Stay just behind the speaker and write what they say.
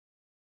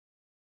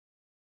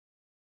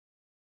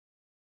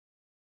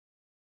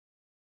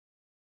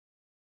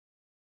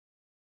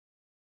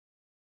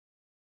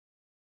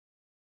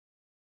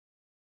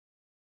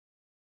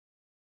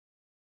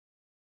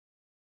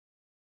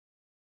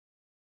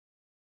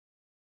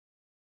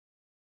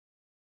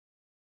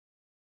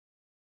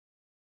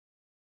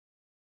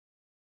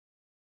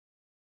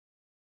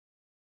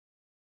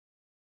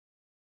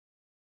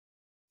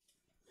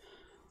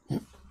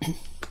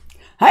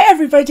Hi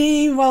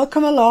everybody,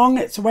 welcome along.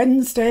 It's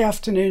Wednesday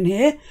afternoon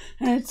here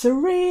and it's a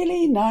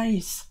really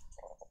nice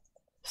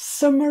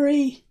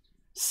summery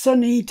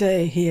sunny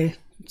day here.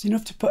 It's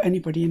enough to put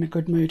anybody in a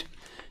good mood,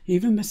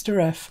 even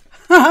Mr. F.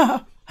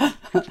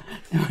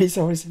 No, he's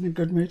always in a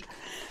good mood.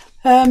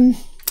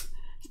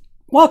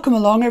 Welcome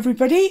along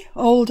everybody,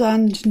 old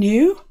and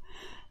new.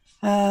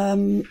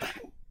 I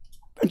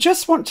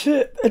just want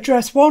to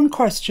address one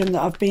question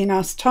that I've been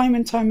asked time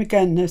and time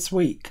again this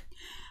week,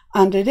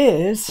 and it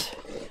is,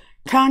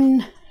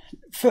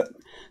 for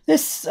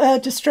this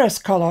distress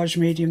collage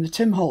medium, the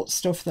Tim Holtz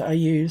stuff that I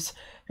use,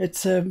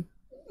 it's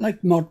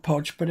like Mod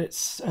Podge, but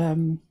it's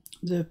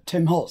the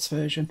Tim Holtz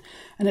version,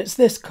 and it's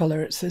this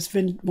colour. It's this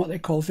what they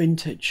call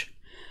vintage,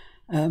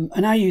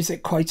 and I use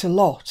it quite a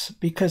lot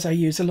because I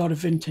use a lot of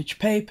vintage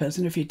papers,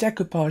 and if you're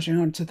decoupaging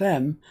onto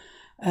them,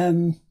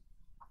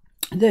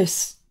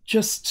 this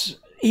just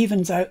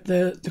evens out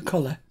the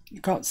colour. You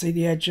can't see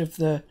the edge of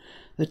the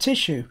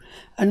tissue.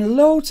 And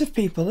loads of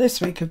people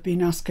this week have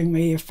been asking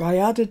me, if I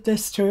added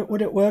this to it,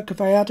 would it work? If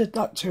I added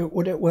that to it,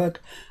 would it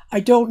work? I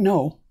don't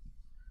know.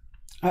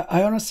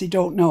 I honestly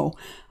don't know,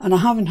 and I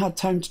haven't had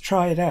time to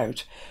try it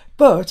out.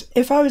 But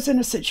if I was in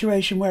a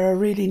situation where I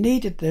really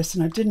needed this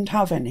and I didn't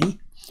have any,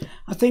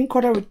 I think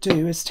what I would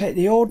do is take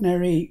your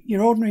ordinary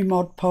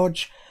Mod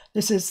Podge.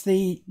 This is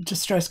the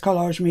Distress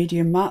Collage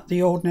Medium Matte,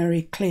 the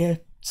ordinary clear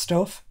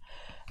stuff,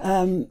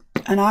 and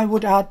I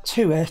would add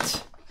to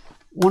it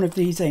one of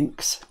these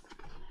inks.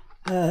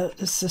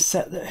 This is a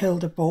set that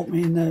Hilda bought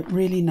me, and they're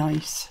really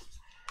nice.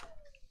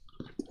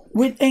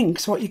 With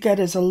inks, what you get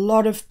is a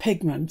lot of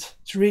pigment.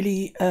 It's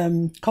really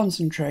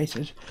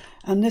concentrated,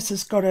 and this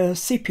has got a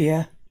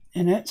sepia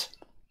in it.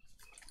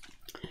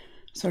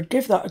 So I'd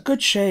give that a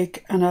good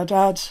shake, and I'd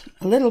add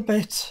a little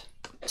bit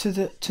to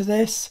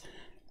this,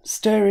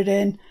 stir it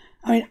in.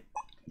 I mean,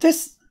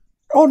 this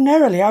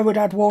ordinarily I would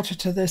add water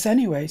to this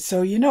anyway,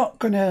 so you're not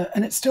gonna,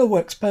 and it still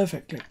works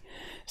perfectly.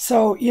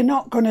 So you're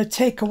not going to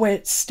take away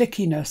its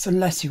stickiness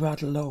unless you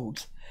add a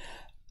load.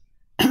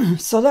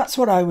 So that's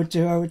what I would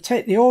do. I would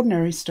take the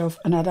ordinary stuff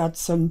and I'd add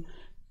some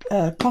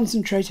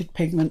concentrated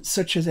pigments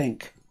such as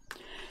ink.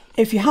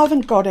 If you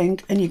haven't got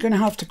ink and you're going to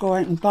have to go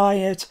out and buy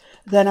it,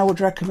 then I would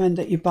recommend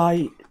that you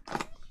buy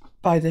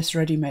this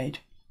ready-made,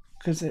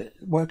 because it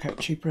work out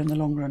cheaper in the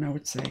long run, I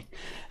would say.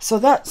 So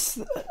that's,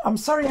 I'm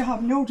sorry I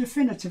have no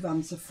definitive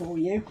answer for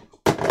you,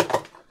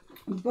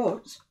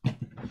 but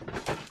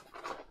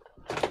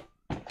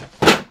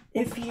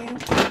if you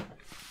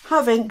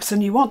have inks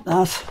and you want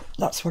that,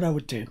 that's what I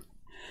would do.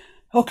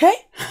 Okay?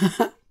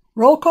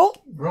 Roll call?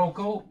 Roll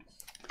call.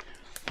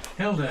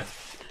 Hilda.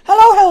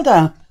 Hello,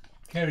 Hilda.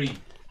 Kerry.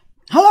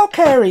 Hello,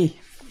 Kerry.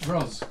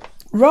 Roz.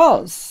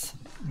 Roz.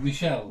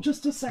 Michelle.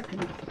 Just a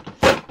second.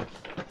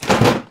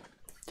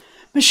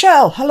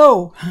 Michelle,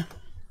 hello.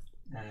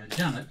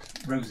 Janet.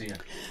 Rosia.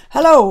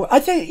 Hello.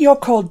 I think you're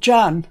called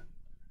Jan.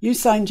 You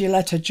signed your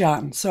letter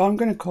Jan, so I'm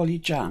going to call you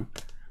Jan.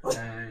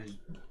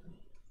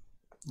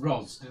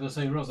 Roz. Did I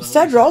say Roz? I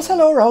said Roz.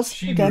 Hello, Roz.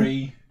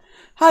 Shimmery.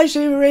 Hi,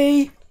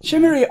 Shimmery.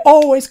 Shimmery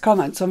always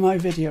comments on my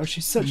video.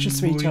 She's such a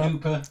sweetheart.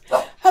 Duper.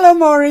 Hello,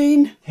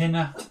 Maureen.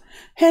 Henna.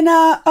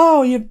 Henna.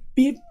 Oh, your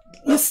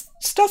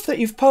stuff that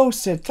you've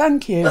posted.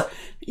 Thank you.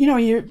 You know,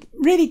 you're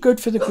really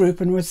good for the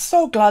group, and we're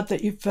so glad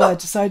that you've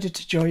decided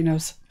to join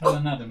us.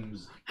 Helen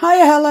Adams. Hi,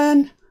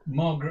 Helen.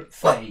 Margaret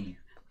Fay.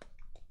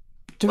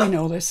 Do we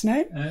know this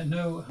name?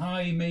 No,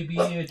 hi, maybe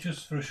here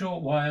just for a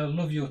short while.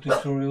 Love your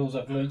tutorials.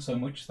 I've learned so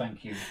much.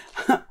 Thank you.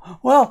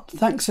 Well,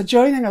 thanks for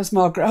joining us,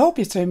 Margaret. I hope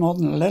you stay more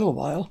than a little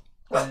while.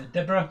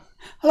 Deborah.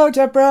 Hello,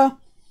 Deborah.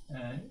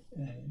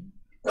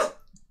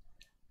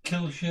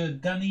 Kilshire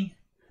Danny.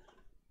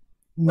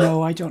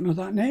 No, I don't know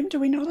that name. Do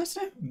we know this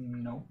name?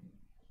 No.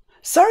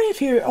 Sorry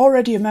if you're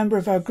already a member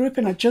of our group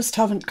and I just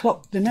haven't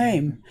clocked the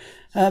name.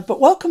 But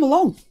welcome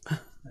along.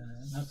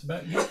 That's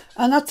about you.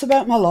 And that's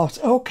about my lot.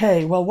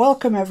 Okay, well,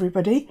 welcome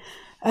everybody.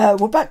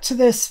 We're back to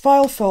this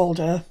file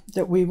folder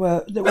that we've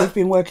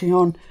been working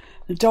on.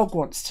 The dog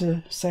wants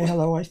to say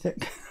hello, I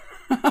think.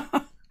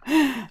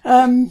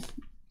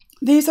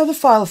 These are the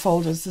file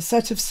folders, the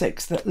set of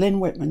 6 that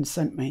Lynn Whitman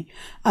sent me,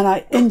 and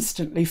I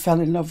instantly fell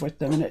in love with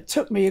them, and it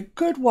took me a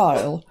good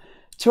while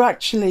to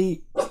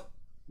actually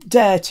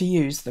dare to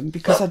use them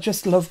because I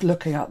just loved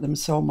looking at them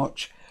so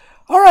much.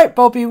 All right,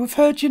 Bobby, we've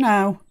heard you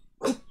now.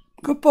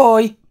 Good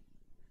boy.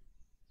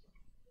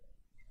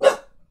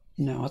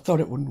 No, I thought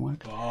it wouldn't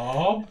work.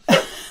 Bob.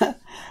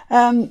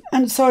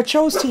 And so I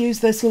chose to use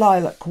this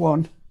lilac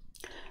one,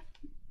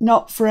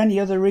 not for any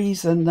other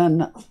reason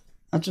than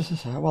I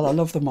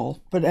love them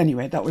all. But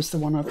anyway, that was the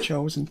one I've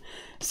chosen.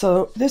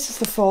 So this is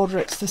the folder.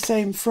 It's the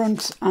same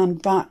front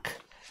and back.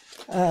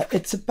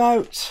 It's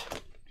about,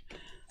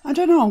 I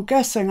don't know, I'm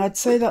guessing, I'd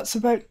say that's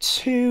about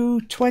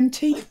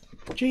 220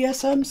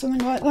 GSM,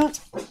 something like that.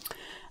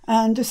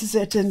 And this is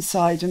it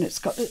inside, and it's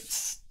got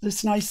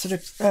this nice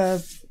sort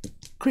of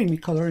creamy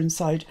colour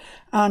inside,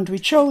 and we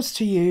chose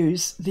to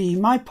use the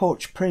My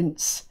Porch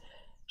Prints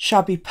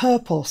Shabby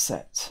Purple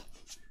set.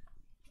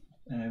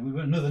 We've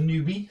got another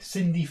newbie,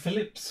 Cindy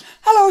Phillips.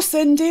 Hello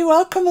Cindy,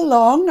 welcome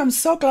along. I'm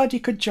so glad you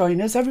could join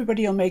us.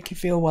 Everybody will make you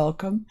feel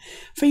welcome.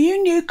 For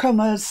you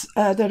newcomers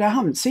that I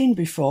haven't seen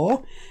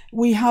before,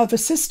 we have a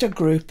sister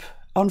group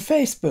on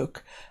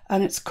Facebook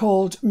and it's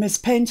called Miss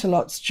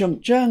Paintalot's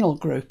Junk Journal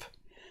Group.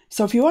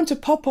 So if you want to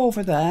pop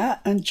over there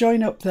and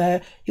join up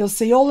there, you'll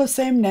see all the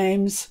same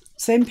names,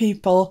 same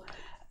people.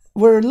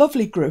 We're a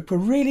lovely group, we're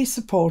really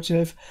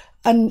supportive.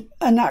 And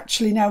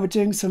actually now we're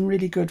doing some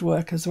really good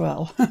work as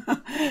well.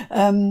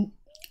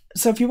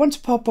 So if you want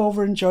to pop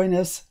over and join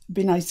us, it'd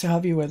be nice to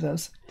have you with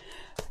us.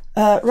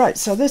 Right,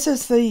 so this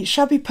is the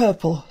Shabby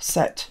Purple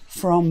set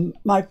from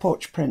My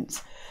Porch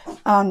Prints.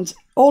 And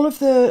all of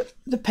the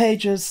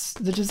pages,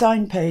 the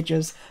design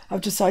pages,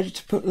 I've decided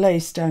to put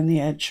lace down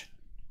the edge.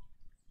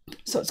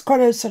 So it's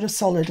quite a sort of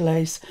solid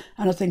lace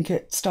and I think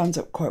it stands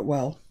up quite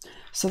well.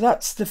 So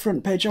that's the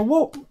front page. I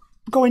won't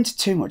go into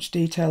too much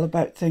detail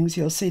about things,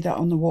 you'll see that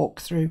on the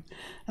walkthrough.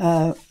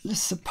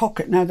 This is a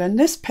pocket. Now then,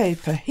 this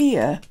paper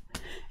here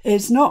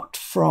is not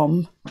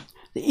from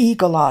the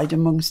eagle-eyed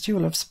amongst you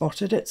will have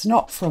spotted, it's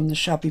not from the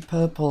Shabby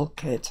Purple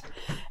kit.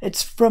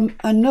 It's from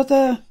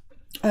another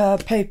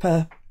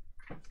paper,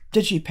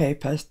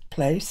 digipaper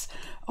place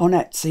on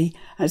Etsy,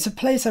 and it's a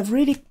place I've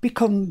really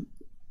come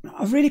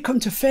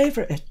to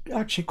favourite it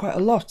actually quite a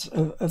lot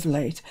of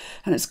late,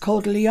 and it's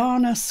called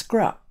Liana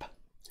Scrap.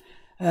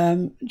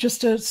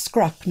 Just a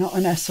scrap, not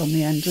an S on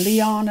the end.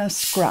 Liana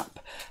Scrap.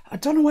 I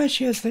don't know where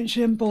she is. I think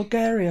she's in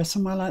Bulgaria or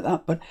somewhere like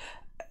that. But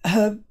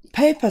her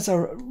papers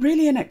are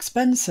really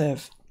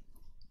inexpensive.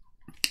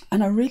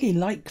 And I really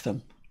like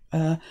them.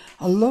 I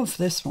love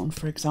this one,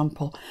 for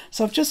example.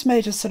 So I've just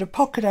made a sort of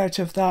pocket out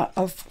of that.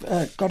 I've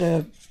got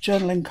a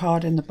journaling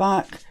card in the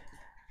back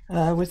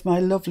with my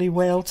lovely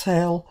whale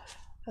tail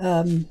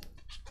tab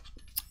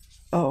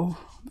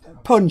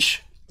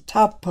punch.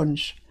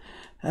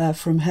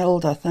 From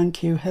Hilda.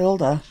 Thank you,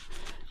 Hilda.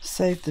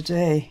 Saved the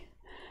day.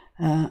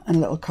 And a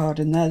little card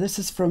in there. This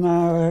is from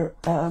our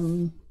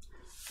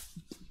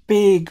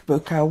big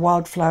book, our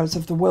Wildflowers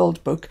of the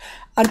World book.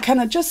 And can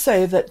I just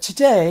say that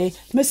today,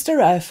 Mr.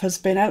 F has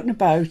been out and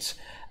about.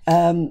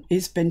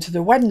 He's been to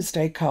the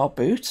Wednesday car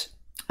boot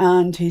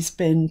and he's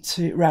been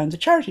around the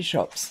charity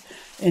shops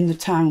in the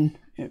town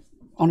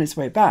on his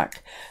way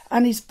back.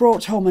 And he's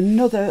brought home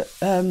another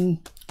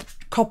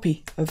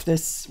copy of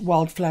this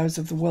Wildflowers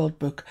of the World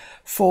book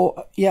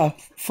for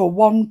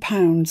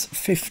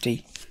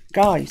 £1.50.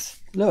 Guys,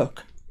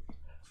 look,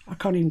 I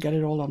can't even get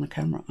it all on the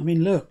camera. I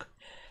mean, look,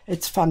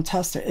 it's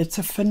fantastic. It's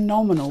a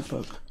phenomenal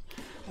book.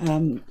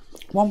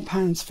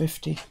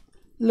 £1.50.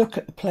 Look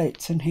at the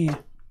plates in here.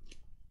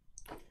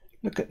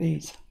 Look at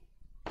these.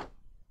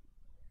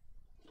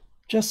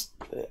 Just,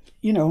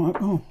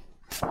 oh,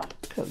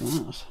 look at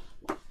that.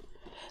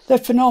 They're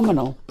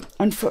phenomenal.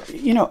 And for,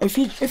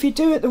 if you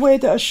do it the way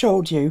that I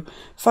showed you,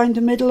 find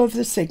the middle of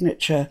the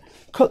signature,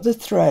 cut the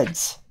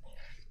threads,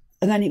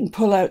 and then you can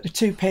pull out the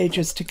two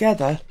pages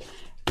together.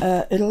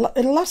 It'll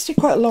last you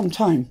quite a long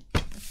time.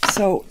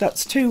 So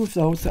that's two of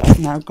those that I've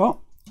now got.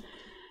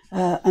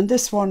 And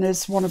this one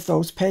is one of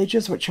those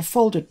pages which are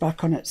folded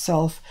back on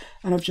itself,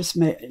 and I've just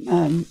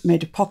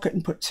made a pocket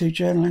and put two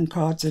journaling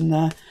cards in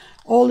there.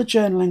 All the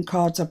journaling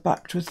cards are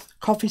backed with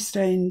coffee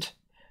stained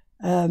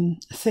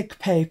thick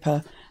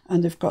paper,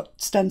 and they've got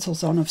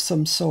stencils on of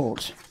some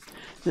sort.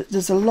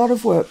 There's a lot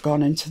of work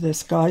gone into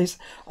this, guys.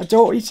 I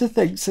don't want you to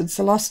think since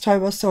the last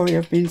time I saw you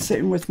I've been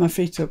sitting with my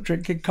feet up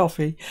drinking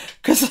coffee,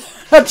 because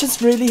I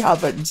just really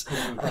haven't.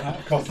 Run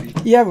out of coffee.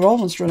 Yeah, we're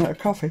almost run out of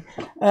coffee.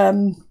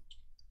 And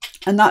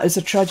that is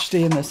a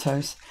tragedy in this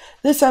house.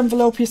 This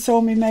envelope you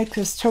saw me make,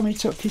 this tummy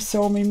tuck you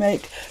saw me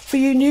make. For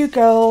you new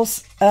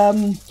girls,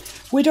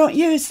 we don't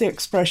use the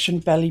expression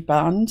belly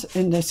band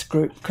in this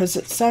group because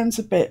it sounds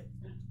a bit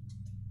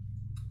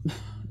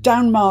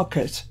down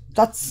market.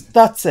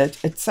 That's it.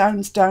 It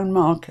sounds down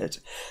market.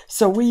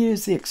 So we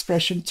use the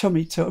expression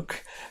tummy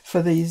tuck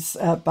for these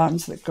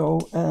bands that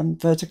go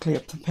vertically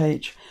up the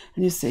page.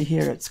 And you see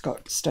here it's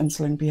got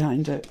stenciling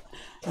behind it.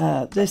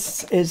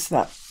 This is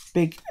that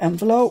big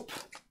envelope,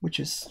 which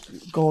is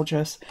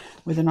gorgeous,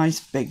 with a nice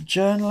big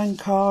journaling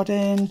card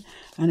in,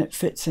 and it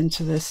fits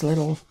into this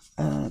little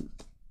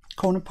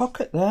corner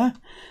pocket there.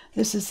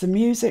 This is the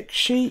music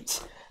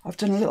sheet. I've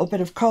done a little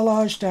bit of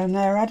collage down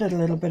there, added a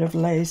little bit of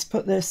lace,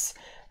 put this...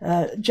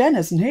 Jen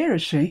isn't here,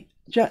 is she?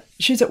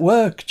 She's at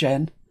work,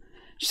 Jen.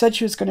 She said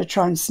she was going to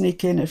try and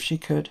sneak in if she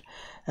could,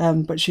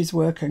 but she's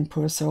working,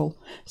 poor soul.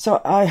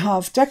 So I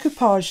have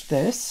decoupaged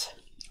this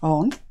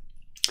on.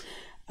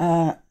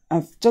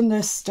 I've done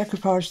this,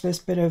 decoupaged this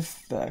bit of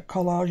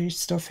collage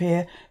stuff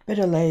here, bit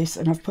of lace,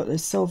 and I've put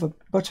this silver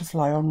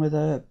butterfly on with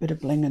a bit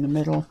of bling in the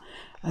middle.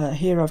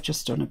 Here I've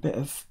just done a bit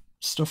of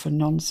stuff and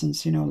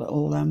nonsense,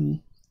 little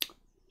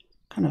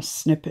kind of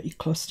snippety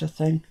cluster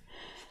thing.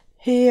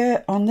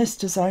 Here on this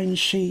design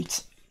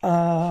sheet,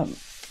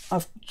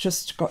 I've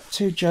just got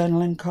two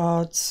journaling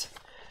cards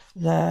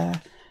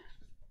there.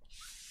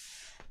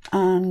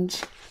 And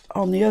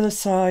on the other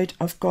side,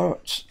 I've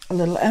got a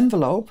little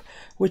envelope,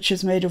 which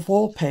is made of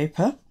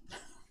wallpaper.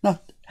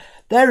 Not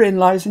therein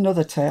lies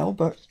another tale,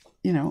 but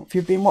you know, if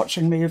you've been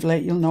watching me of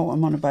late, you'll know what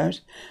I'm on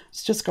about.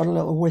 It's just got a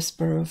little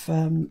whisper of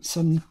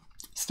some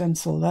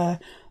stencil there,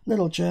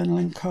 little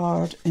journaling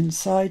card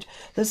inside.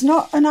 There's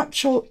not an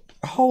actual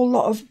whole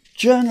lot of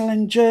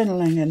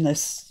journaling in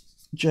this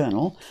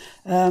journal,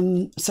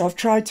 so I've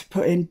tried to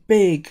put in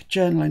big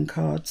journaling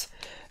cards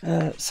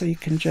so you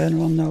can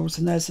journal on those,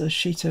 and there's a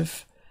sheet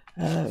of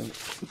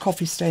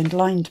coffee stained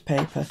lined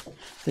paper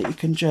that you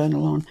can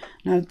journal on.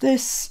 Now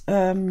this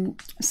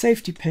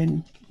safety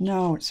pin,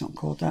 no, it's not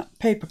called that,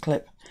 paper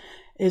clip,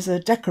 is a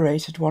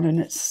decorated one, and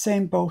it's the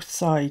same both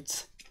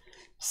sides,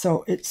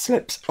 so it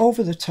slips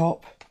over the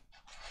top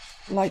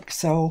like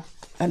so,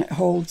 and it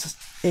holds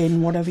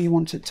in whatever you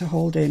want it to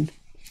hold in,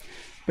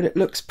 but it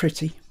looks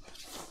pretty.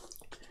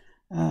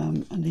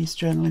 And these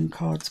journaling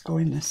cards go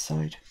in this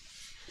side.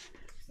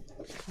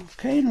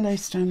 Okay, and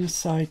lace down the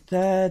side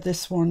there.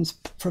 This one's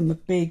from a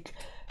big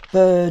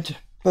bird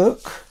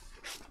book.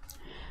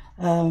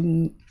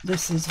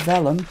 This is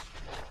vellum,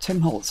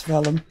 Tim Holtz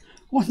vellum,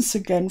 once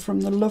again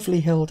from the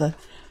lovely Hilda.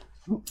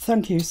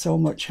 Thank you so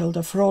much,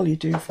 Hilda, for all you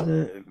do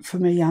for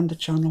me and the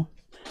channel.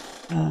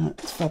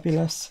 It's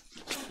fabulous,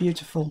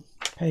 beautiful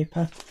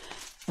paper.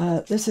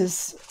 This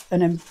is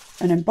an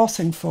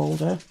embossing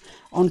folder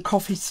on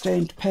coffee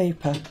stained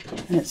paper,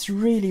 and it's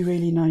really,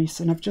 really nice.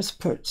 And I've just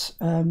put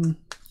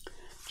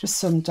just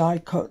some die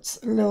cuts,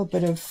 a little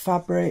bit of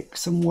fabric,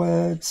 some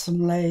words,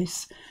 some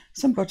lace,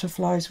 some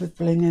butterflies with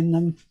bling in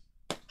them.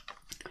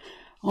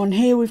 On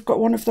here we've got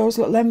one of those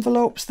little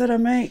envelopes that I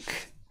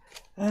make.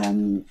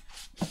 I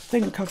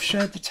think I've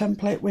shared the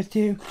template with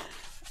you,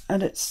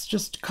 and it's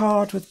just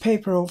card with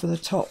paper over the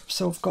top,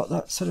 so I've got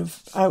that sort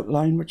of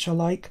outline which I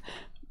like.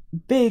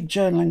 Big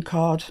journaling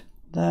card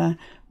there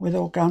with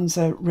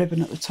organza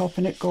ribbon at the top,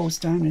 and it goes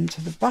down into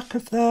the back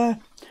of there,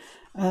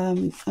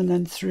 and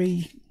then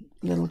 3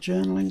 little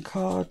journaling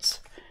cards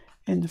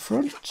in the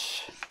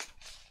front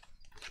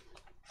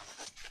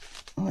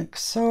like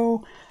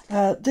so.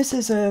 This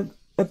is a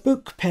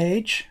book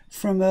page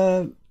from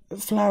a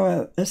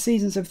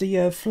Seasons of the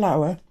Year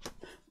flower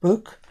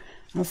book.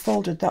 I've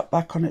folded that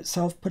back on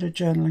itself, put a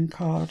journaling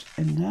card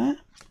in there.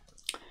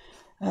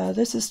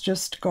 This has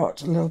just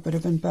got a little bit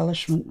of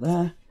embellishment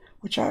there,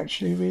 which I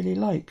actually really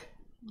like.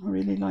 I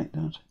really like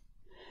that.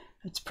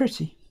 It's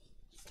pretty.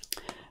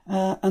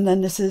 And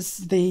then this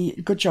is the,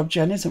 good job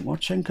Jen isn't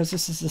watching, because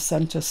this is the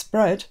centre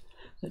spread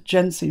that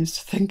Jen seems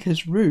to think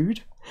is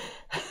rude.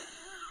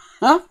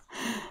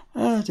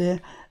 Oh dear.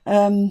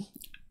 And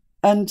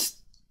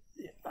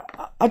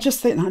I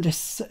just think that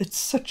it's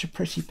such a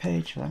pretty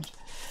page, that.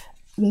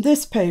 And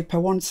this paper,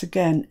 once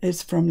again,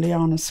 is from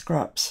Liana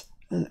Scraps,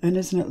 and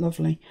isn't it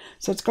lovely?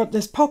 So it's got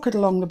this pocket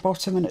along the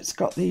bottom, and it's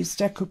got these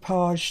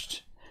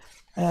decoupaged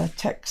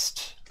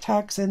text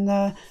tags in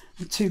there,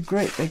 and 2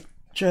 great big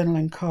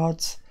journaling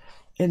cards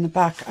in the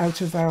back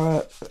out of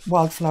our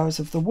Wildflowers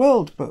of the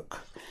World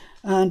book,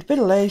 and a bit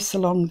of lace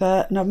along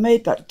there. And I've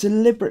made that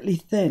deliberately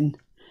thin.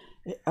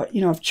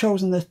 You know, I've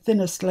chosen the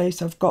thinnest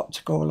lace I've got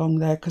to go along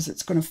there, because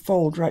it's going to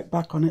fold right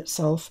back on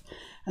itself,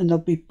 and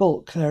there'll be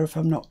bulk there if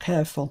I'm not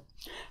careful.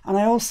 And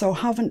I also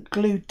haven't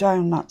glued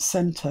down that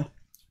centre,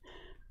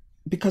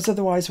 because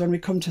otherwise when we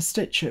come to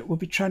stitch it, we'll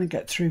be trying to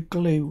get through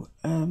glue,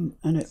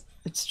 and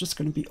it's just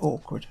going to be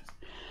awkward.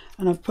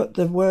 And I've put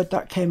the word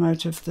that came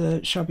out of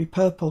the Shabby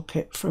Purple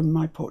kit from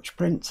My Porch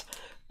Prints,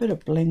 bit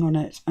of bling on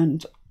it,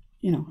 and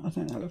you know, I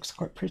think that looks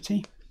quite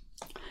pretty.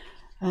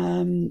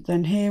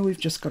 Then here we've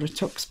just got a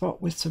tuck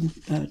spot with some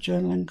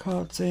journaling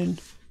cards in.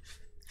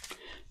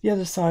 The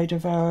other side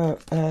of our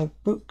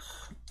book,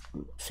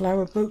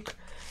 flower book,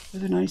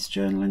 with a nice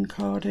journaling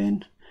card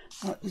in.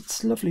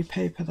 It's lovely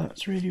paper,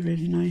 that's really,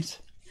 really nice.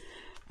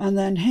 And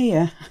then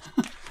here,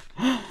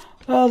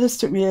 oh, this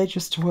took me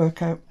ages to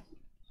work out.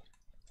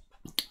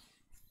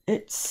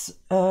 It's,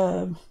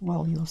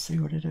 well, you'll see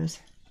what it is.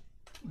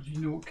 Do you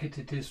know what kit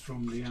it is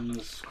from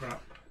Liana's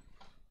Scrap?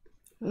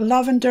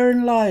 Lavender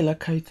and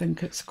Lilac, I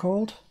think it's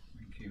called.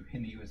 Thank you.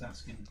 Hinny was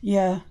asking.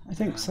 Yeah, I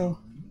think so.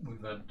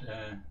 We've had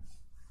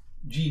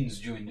Jean's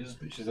joined us,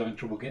 but she's having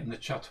trouble getting the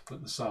chat up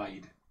at the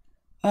side.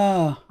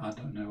 Ah. I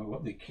don't know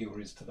what the cure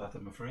is to that,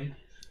 I'm afraid.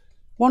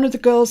 One of the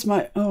girls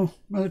might... Oh,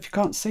 well, if you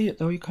can't see it,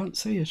 though, you can't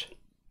see it.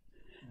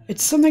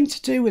 It's something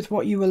to do with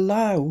what you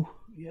allow,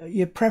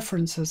 your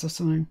preferences or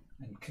something.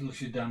 And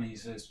Kilsha Danny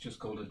says, just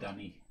call her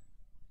Danny.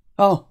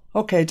 Oh,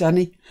 okay,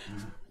 Danny.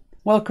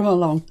 Welcome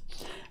along.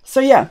 So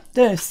yeah,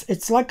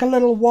 it's like a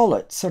little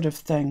wallet sort of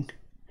thing.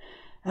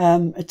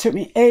 It took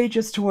me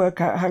ages to work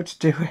out how to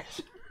do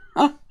it.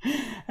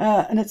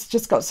 And it's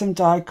just got some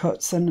die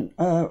cuts and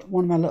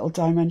one of my little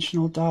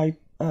dimensional die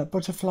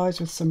butterflies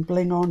with some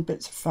bling on,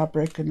 bits of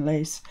fabric and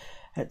lace,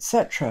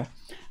 etc.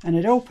 And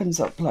it opens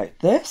up like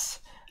this,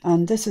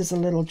 and this is a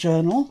little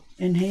journal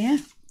in here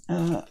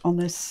on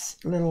this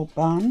little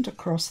band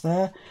across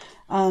there,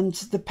 and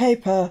the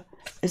paper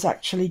is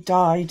actually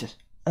dyed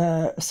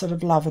a sort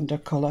of lavender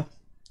colour,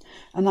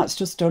 and that's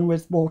just done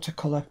with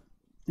watercolour.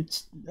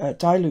 It's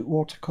dilute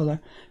watercolour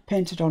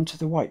painted onto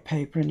the white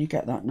paper, and you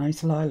get that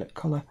nice lilac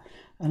colour.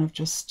 and I've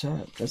just,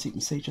 as you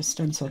can see, just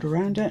stenciled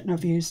around it, and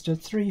I've used a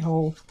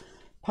 3-hole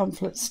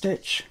pamphlet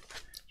stitch.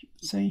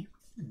 See?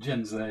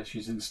 Jen's there,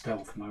 she's in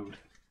stealth mode.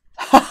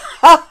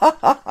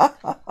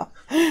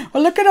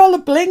 Well, look at all the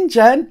bling,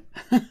 Jen.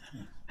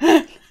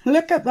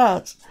 Look at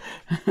that.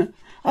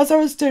 As I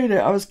was doing it,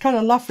 I was kind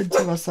of laughing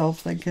to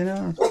myself, thinking,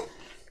 oh,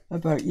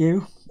 about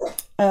you.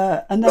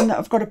 And then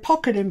I've got a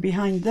pocket in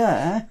behind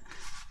there,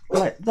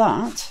 like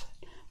that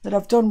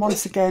I've done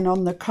once again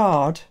on the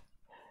card.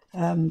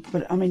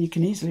 But I mean, you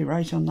can easily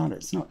write on that,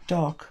 it's not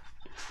dark.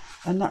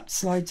 And that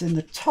slides in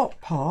the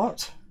top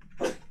part.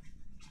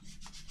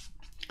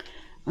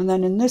 And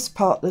then in this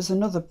part, there's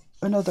another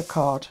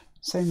card,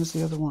 same as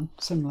the other one,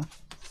 similar.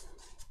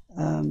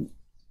 And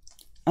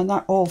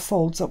that all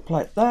folds up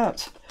like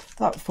that.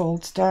 That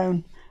folds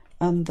down,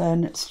 and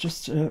then it's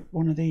just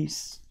one of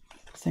these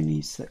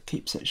thingies that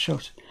keeps it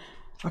shut.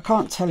 I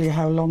can't tell you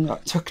how long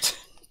that took to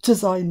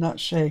design that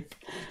shape,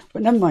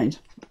 but never mind.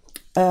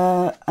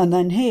 And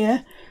then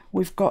here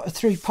we've got a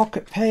 3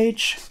 pocket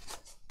page.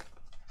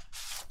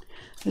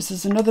 This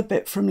is another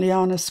bit from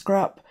Liana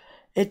Scrap.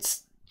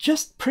 It's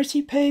just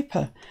pretty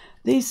paper.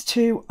 These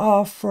two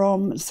are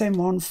from, same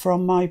one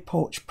from My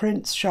Porch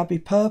Prints, Shabby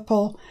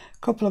Purple. A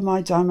couple of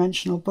my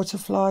dimensional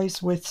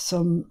butterflies with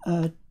some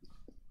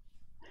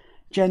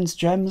Jen's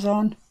Gems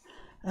on.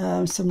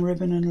 Some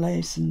ribbon and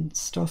lace and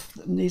stuff.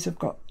 And these have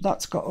got,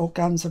 that's got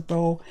organza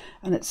bow,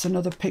 and it's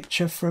another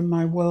picture from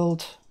my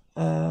World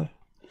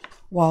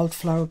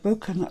Wildflower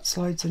book, and that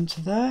slides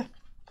into there.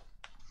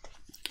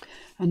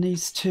 And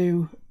these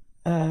two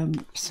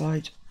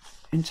slide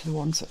into the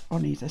ones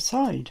on either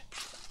side.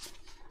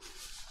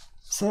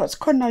 So that's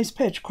quite a nice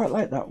page, quite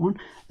like that one.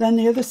 Then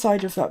the other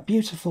side of that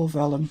beautiful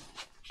vellum,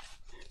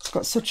 it's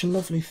got such a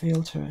lovely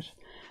feel to it.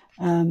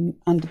 And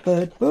the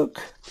bird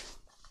book,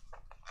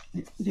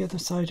 the other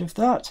side of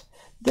that.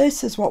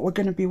 This is what we're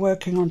going to be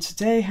working on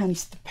today,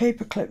 hence the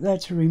paper clip there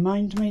to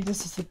remind me.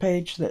 This is the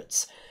page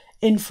that's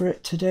in for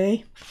it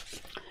today.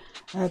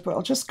 But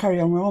I'll just carry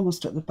on, we're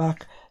almost at the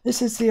back.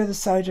 This is the other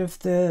side of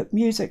the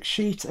music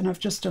sheet, and I've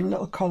just done a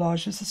little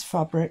collage. This is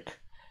fabric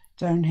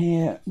down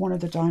here, one of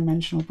the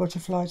dimensional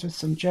butterflies with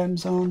some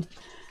gems on.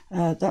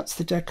 That's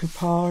the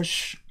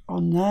decoupage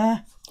on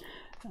there.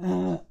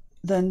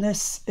 Then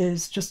this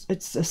is just,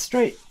 it's a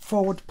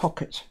straightforward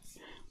pocket,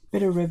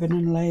 bit of ribbon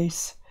and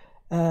lace.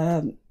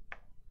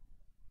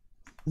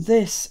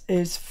 This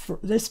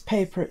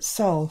paper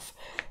itself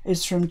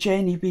is from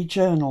Janie B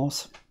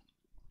Journals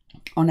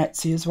on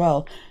Etsy as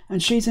well,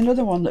 and she's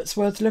another one that's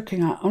worth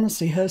looking at.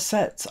 Honestly, her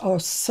sets are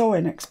so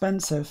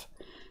inexpensive.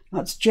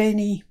 That's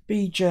Janie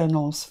B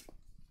Journals,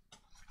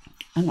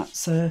 and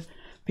that's a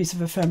piece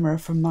of ephemera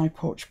from My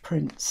Porch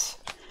Prints.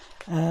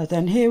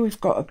 Then here we've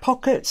got a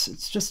pocket.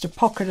 It's just a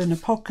pocket and a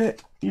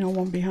pocket, you know,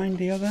 one behind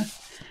the other,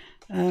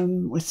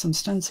 with some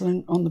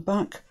stenciling on the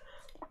back.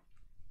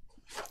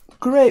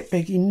 Great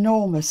big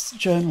enormous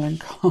journaling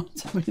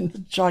cards. I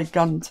mean,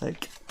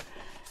 gigantic.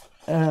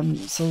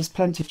 So there's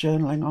plenty of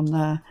journaling on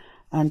there,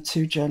 and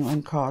 2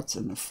 journaling cards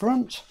in the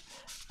front.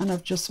 And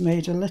I've just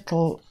made a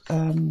little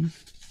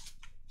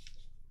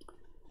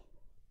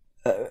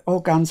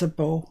organza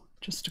bow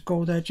just to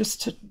go there,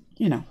 just to,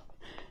 you know,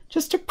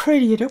 just to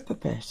pretty it up a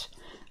bit.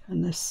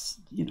 And this,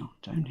 you know,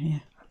 down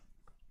here.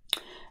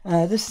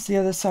 This is the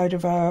other side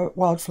of our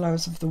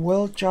Wildflowers of the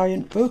World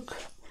giant book,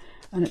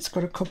 and it's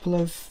got a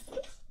couple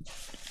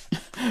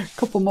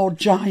more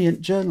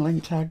giant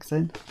journaling tags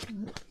in.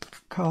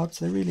 Cards,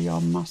 they really are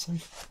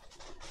massive.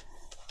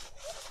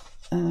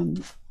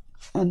 And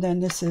then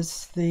this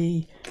is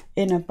the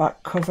inner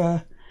back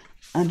cover,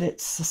 and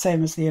it's the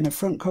same as the inner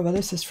front cover.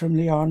 This is from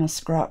Liana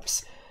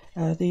Scraps.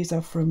 These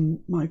are from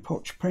My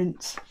Porch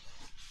Prints,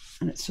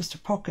 and it's just a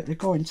pocket, they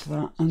go into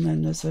that, and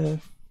then there's a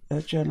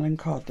journaling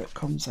card that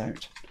comes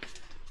out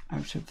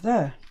of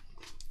there.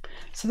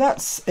 So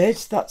that's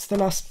it, that's the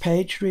last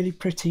page, really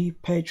pretty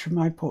page from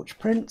My Porch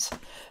Prints.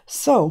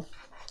 So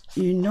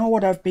you know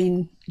what I've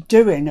been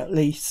doing, at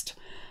least.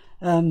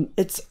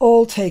 It's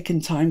all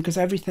taken time because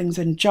everything's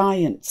in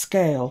giant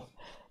scale.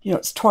 You know,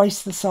 it's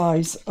twice the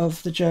size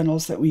of the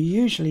journals that we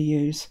usually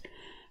use,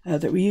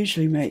 that we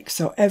usually make.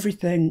 So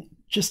everything,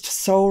 just to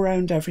sew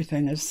around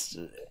everything,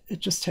 it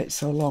just takes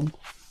so long.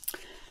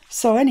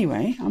 So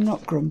anyway, I'm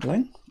not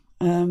grumbling.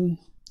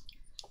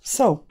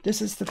 So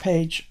this is the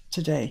page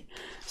today.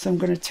 So I'm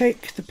going to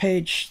take the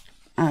page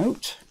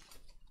out.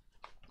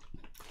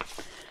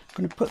 I'm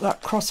going to put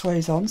that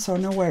crossways on so I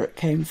know where it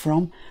came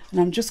from, and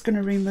I'm just going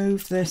to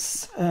remove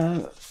this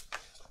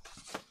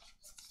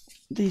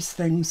these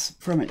things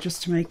from it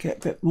just to make it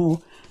a bit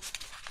more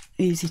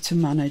easy to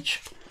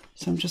manage.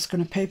 So I'm just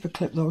going to paper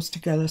clip those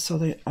together so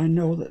that I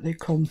know that they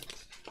come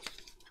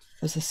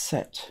as a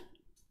set.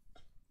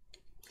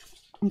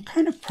 I'm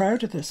kind of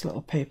proud of this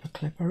little paper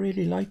clip, I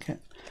really like it.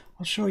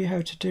 I'll show you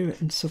how to do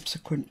it in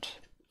subsequent.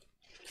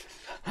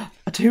 I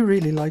do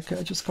really like it,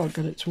 I just can't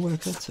get it to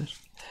work, that's it.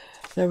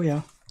 There we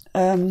are.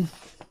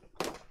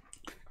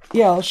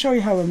 Yeah, I'll show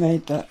you how I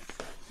made that.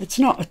 It's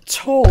not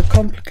at all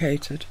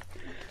complicated,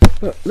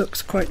 but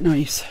looks quite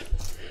nice.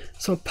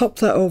 So I'll pop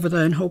that over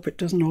there and hope it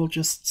doesn't all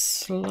just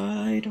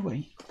slide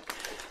away.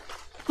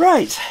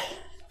 Right.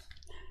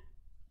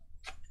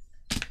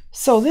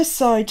 So this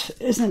side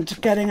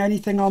isn't getting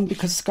anything on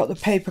because it's got the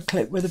paper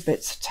clip with the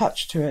bits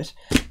attached to it.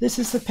 This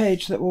is the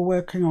page that we're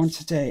working on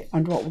today,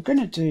 and what we're going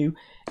to do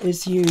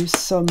is use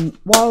some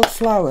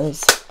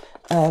wildflowers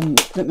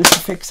that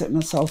Mr. Fix-It and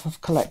myself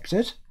have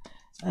collected.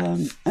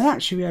 And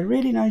actually we had a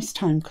really nice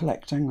time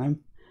collecting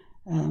them.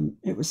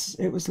 It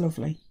was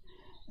lovely.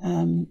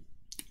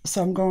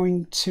 So I'm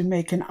going to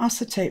make an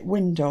acetate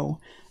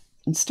window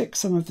and stick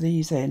some of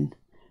these in.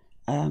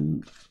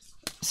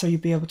 So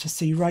you'll be able to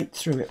see right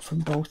through it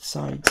from both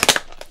sides.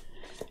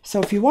 So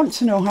if you want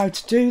to know how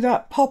to do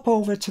that, pop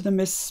over to the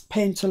Miss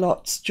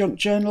Paintalot's Junk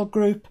Journal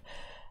group.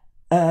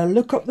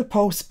 Look up the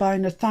post by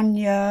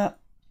Nathania.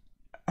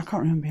 I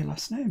can't remember your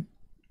last name.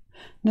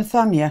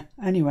 Nathania,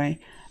 anyway.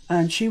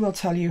 And she will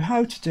tell you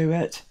how to do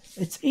it.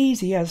 It's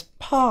easy as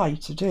pie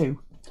to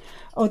do.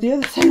 Oh, the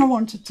other thing I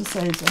wanted to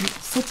say is I'm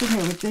sitting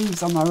here with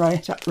these on my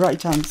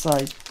right-hand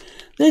side.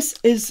 This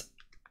is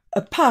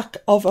a pack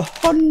of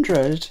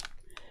 100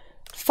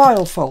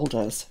 file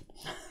folders.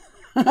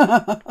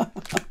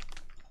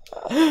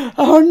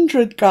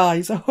 100,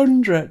 guys,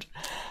 100.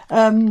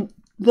 Lynn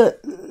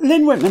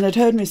Whitman had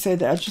heard me say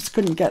that I just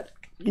couldn't get,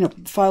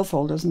 file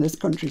folders in this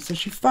country, so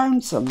she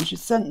found some and she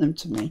sent them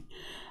to me,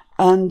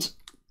 and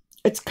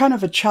it's kind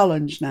of a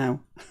challenge now.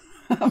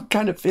 I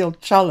kind of feel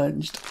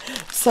challenged,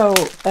 so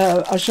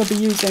I shall be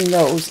using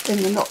those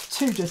in the not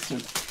too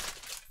distant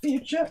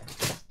future.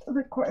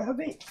 They're quite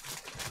heavy.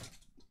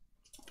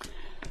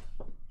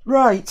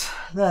 Right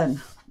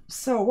then,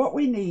 so what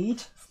we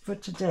need for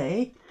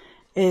today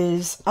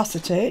is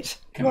acetate.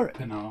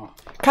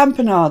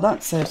 Campinar,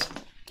 that's it.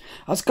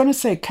 I was going to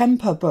say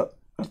Kemper, but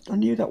I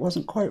knew that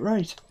wasn't quite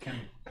right.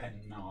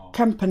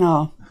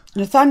 Campinar.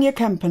 Nathania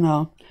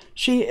Campinar.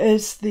 She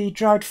is the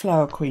dried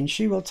flower queen.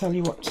 She will tell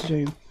you what to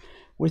do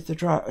with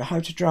how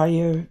to dry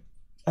your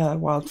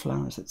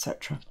wildflowers,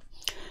 etc.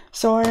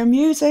 So I am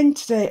using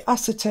today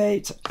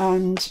acetate,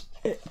 and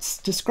it's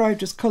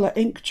described as colour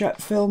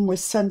inkjet film with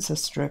sensor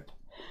strip.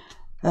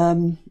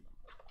 None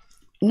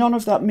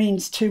of that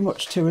means too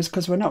much to us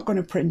because we're not going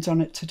to print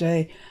on it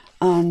today,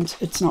 and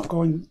it's not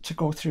going to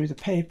go through the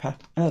paper,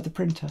 the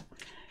printer.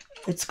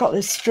 It's got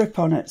this strip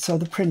on it so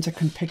the printer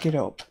can pick it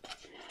up.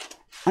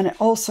 And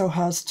it also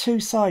has two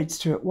sides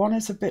to it. One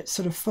is a bit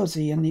sort of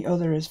fuzzy and the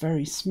other is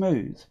very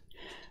smooth.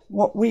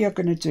 What we are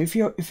going to do,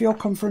 if you're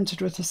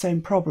confronted with the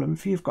same problem,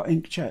 if you've got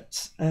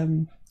inkjets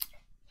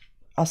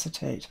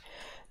acetate,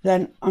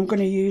 then I'm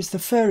going to use the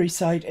furry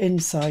side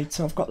inside,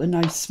 so I've got the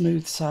nice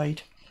smooth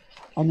side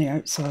on the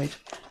outside,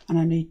 and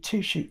I need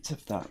 2 sheets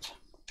of that.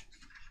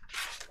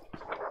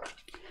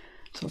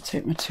 So I'll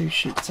take my 2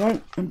 sheets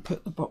out and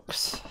put the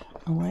box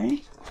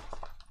away.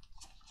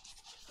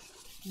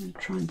 And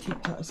try and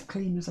keep that as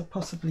clean as I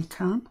possibly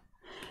can.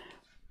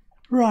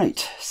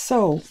 Right,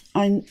 so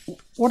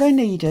what I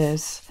need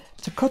is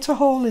to cut a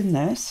hole in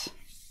this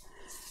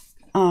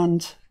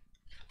and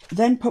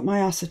then put my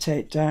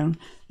acetate down,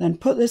 then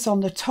put this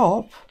on the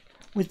top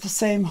with the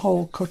same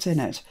hole cut in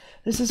it.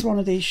 This is one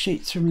of these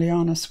sheets from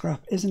Liana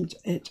Scrap. Isn't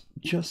it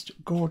just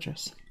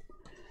gorgeous?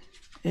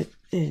 It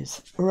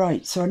is.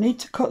 Right, so I need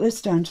to cut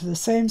this down to the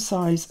same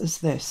size as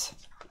this.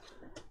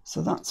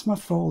 So that's my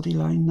foldy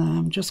line there.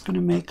 I'm just going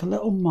to make a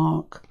little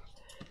mark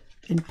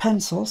in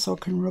pencil so I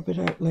can rub it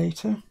out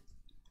later.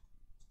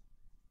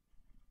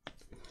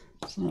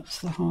 So that's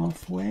the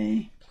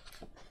halfway.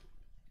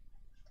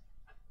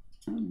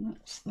 And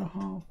that's the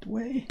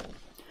halfway.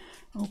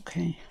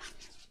 Okay.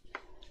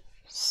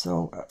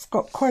 So I've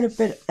got quite a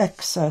bit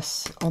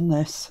excess on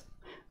this,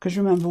 because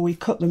remember we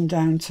cut them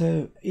down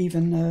to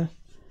even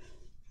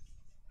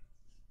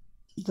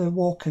the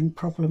walking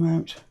problem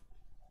out.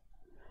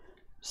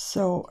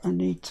 So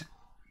I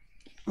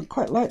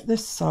quite like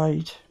this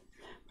side,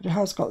 but it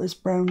has got this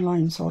brown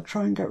line, so I'll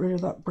try and get rid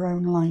of that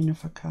brown line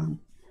if I can.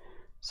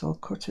 So I'll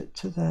cut it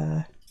to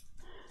there,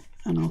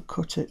 and I'll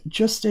cut it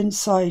just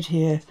inside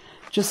here,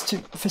 just to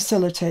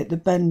facilitate the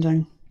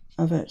bending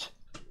of it.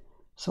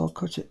 So I'll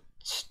cut it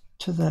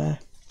to there.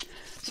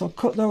 So I'll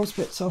cut those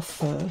bits off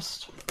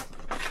first.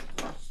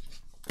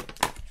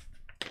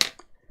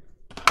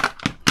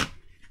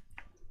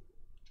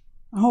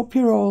 I hope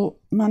you're all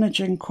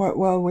managing quite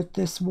well with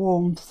this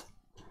warmth.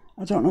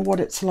 I don't know what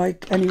it's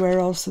like anywhere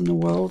else in the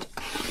world,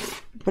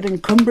 but in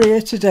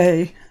Cumbria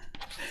today,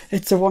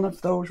 it's one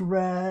of those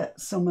rare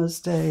summer's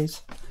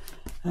days.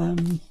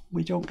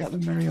 We don't get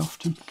them very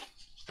often.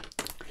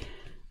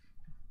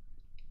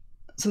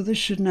 So this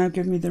should now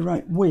give me the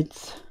right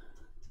width,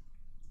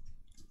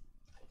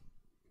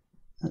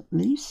 at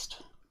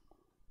least.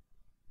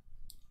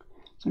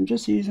 So I'm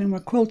just using my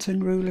quilting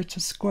ruler to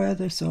square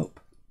this up.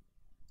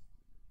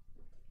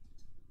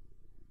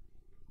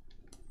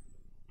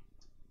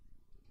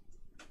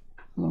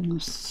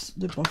 Along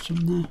the bottom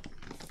there.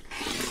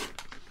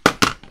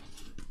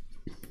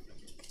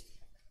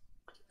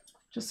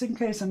 Just in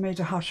case I made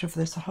a hash of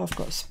this, I have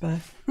got a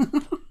spare.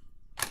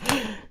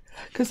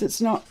 Because it's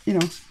not,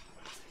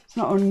 it's It's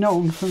not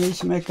unknown for me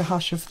to make a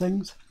hash of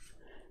things.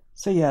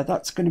 So yeah,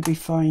 that's going to be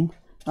fine.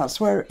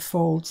 That's where it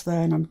folds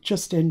there, and I'm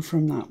just in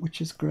from that,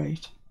 which is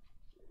great.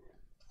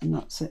 And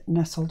that's it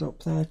nestled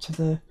up there to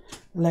the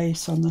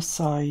lace on the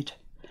side.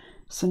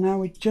 So now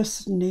we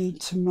just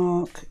need to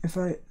mark, if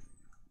I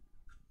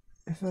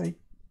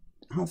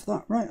have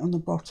that right on the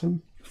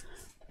bottom,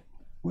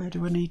 where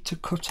do I need to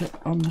cut it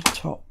on the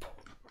top?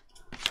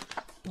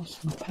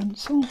 Lost my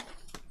pencil.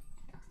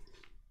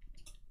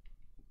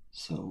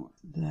 So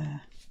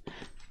there.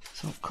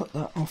 So I'll cut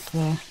that off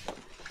there.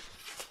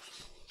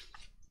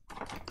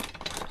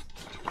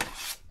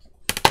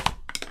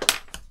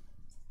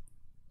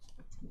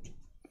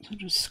 So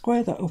just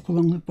square that up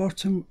along the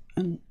bottom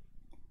and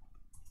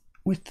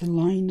with the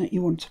line that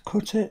you want to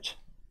cut it.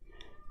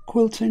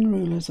 Quilting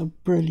rulers are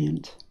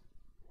brilliant.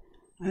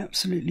 I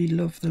absolutely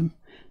love them.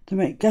 They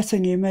make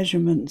getting your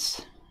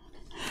measurements.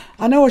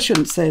 I know I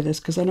shouldn't say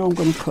this because I know I'm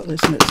going to cut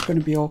this and it's going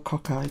to be all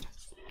cockeyed.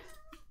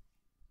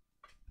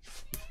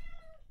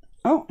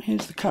 Oh,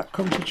 here's the cat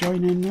come to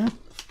join in now.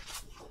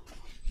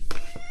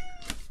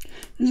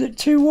 Is it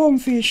too warm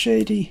for you,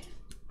 Shady?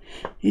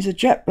 He's a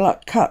jet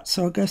black cat,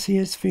 so I guess he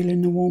is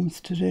feeling the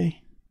warmth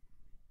today.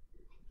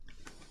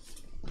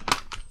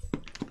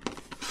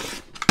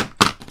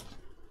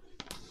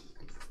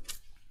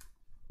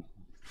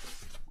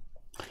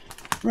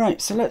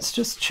 Right, so let's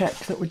just check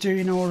that we're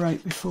doing all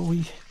right before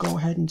we go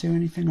ahead and do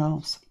anything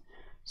else.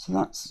 So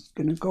that's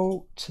going to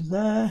go to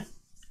there.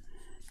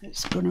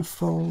 It's going to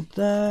fold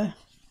there.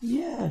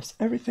 Yes,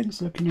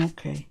 everything's looking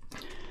okay.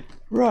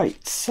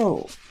 Right,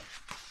 so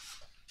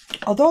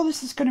although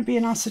this is going to be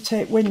an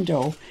acetate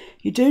window,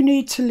 you do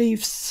need to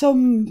leave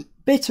some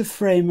bit of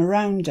frame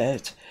around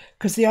it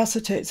because the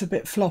acetate's a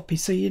bit floppy,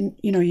 so you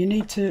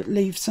need to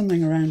leave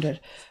something around it.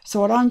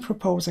 So what I'm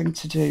proposing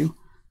to do,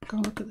 go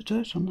look at the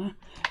dirt on there,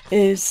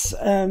 is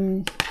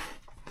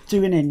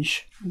do an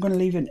inch. I'm going to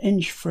leave an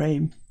inch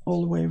frame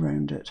all the way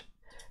around it.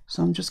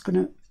 So I'm just going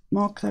to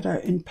mark that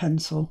out in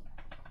pencil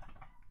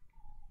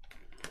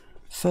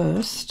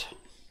first,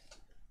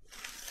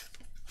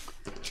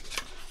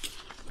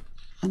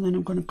 and then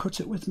I'm going to cut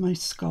it with my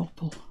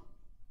scalpel.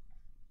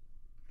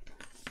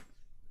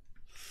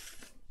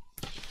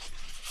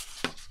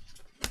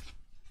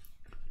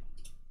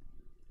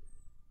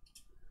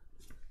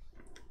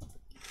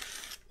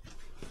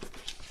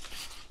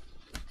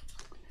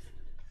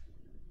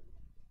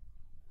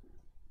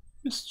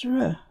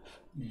 Mr. F.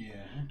 Yeah.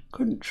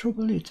 Couldn't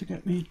trouble you to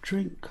get me a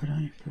drink, could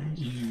I, please?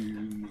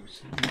 You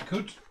certainly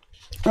could.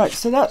 Right,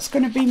 so that's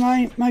going to be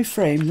my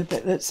frame, the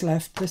bit that's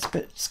left. This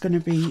bit's going to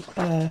be,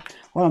 well,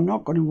 I'm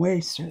not going to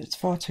waste it, it's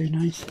far too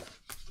nice.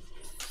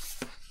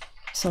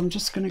 So I'm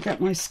just going to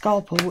get my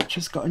scalpel, which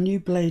has got a new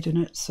blade in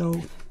it,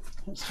 so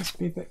let's just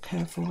be a bit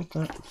careful with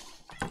that.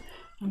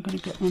 I'm going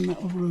to get my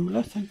metal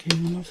ruler, thank you,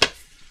 my love.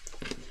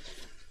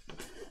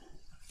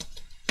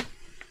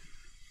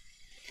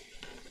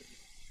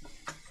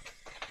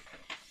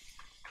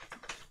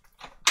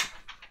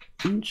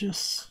 And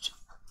just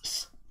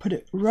put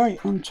it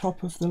right on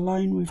top of the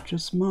line we've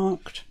just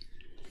marked,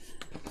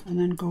 and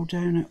then go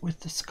down it with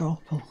the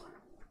scalpel.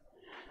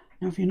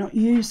 Now if you're not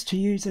used to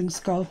using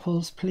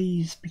scalpels,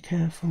 please be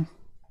careful.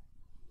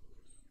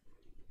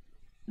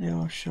 They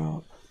are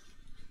sharp.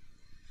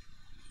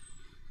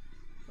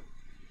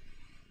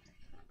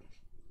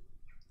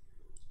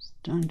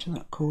 Down to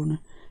that corner.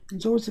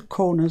 There's always the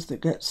corners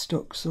that get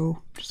stuck,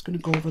 so I'm just going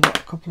to go over that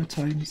a couple of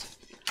times.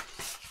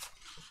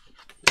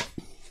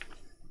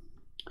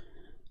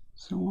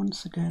 So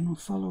once again, we're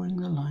following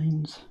the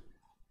lines.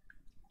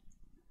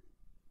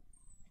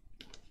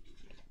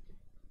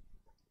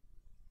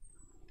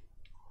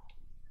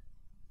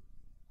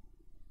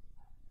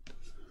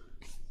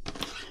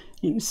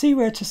 You can see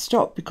where to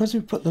stop because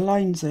we put the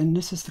lines in.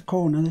 This is the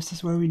corner, this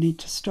is where we need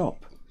to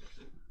stop.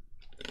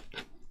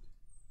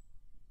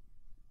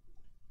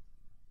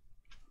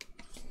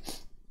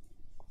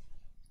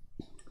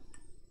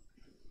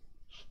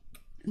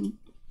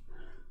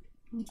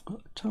 I've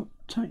got a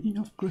tight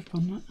enough grip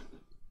on that.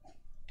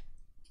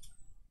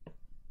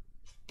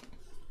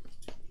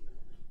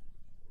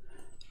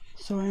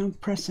 So I am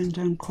pressing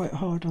down quite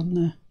hard on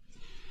the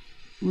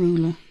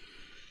ruler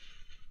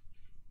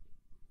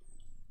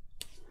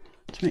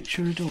to make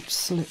sure I don't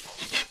slip.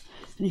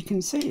 And you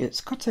can see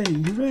it's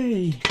cutting,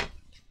 hooray!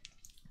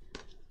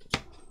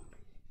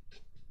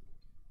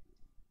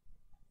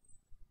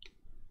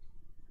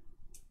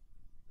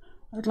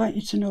 I'd like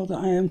you to know that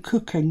I am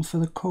cooking for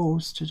the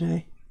cause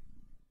today.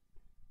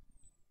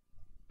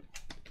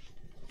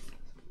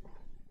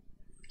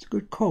 It's a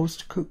good cause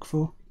to cook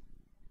for.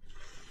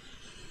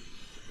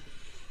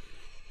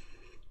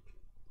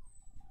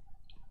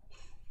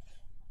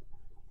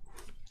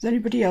 Has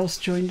anybody else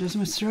joined us,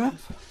 Mr.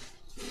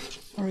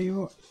 F? Or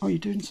are you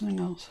doing something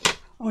else?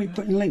 Oh, you're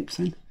putting links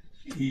in.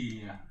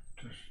 Yeah,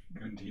 just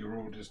going to your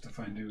orders to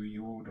find who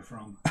you order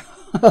from.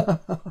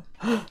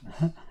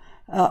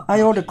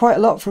 I order quite a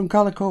lot from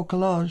Calico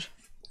Collage.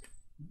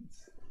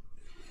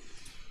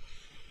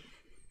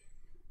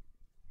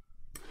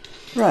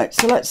 Right,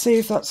 so let's see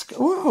if that's...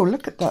 Oh,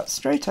 look at that,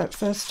 straight out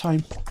first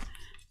time.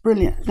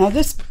 Brilliant. Now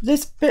this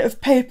bit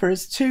of paper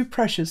is too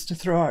precious to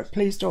throw out.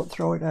 Please don't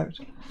throw it out.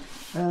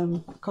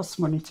 It costs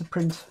money to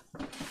print.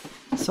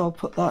 So I'll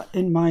put that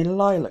in my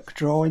lilac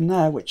drawer in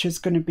there, which is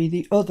going to be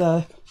the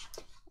other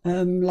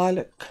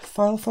lilac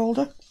file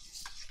folder.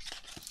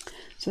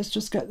 So let's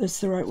just get this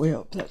the right way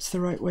up. That's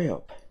the right way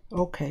up.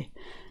 Okay.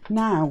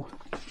 Now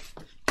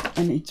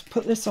I need to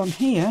put this on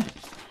here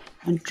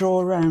and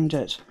draw around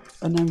it.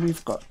 And then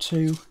we've got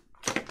to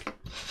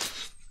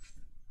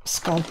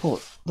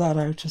scalpel that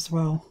out as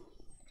well.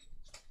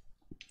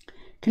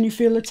 Can you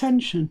feel the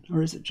tension,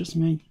 or is it just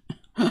me?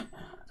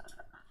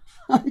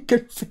 I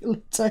can feel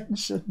the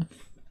tension.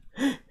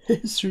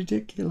 It's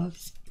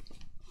ridiculous.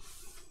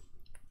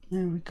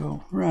 There we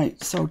go.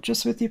 Right, so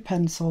just with your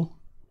pencil,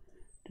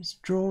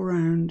 just draw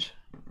around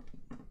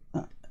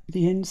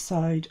the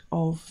inside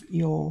of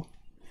your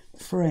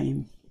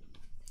frame.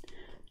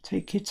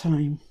 Take your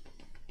time.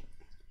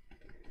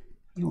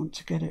 You want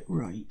to get it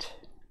right.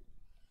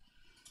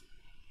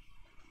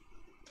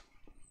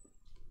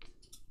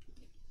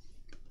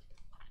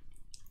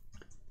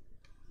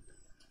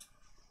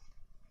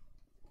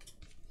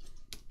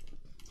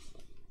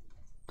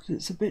 Because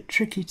it's a bit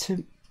tricky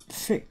to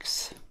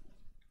fix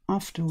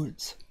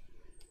afterwards.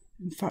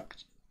 In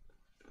fact,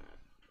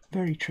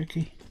 very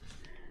tricky.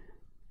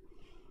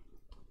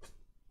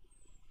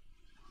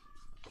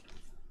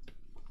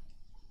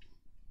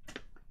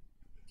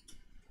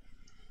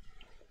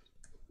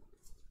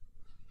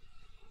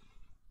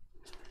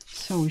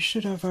 So we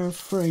should have our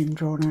frame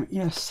drawn out.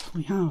 Yes,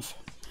 we have.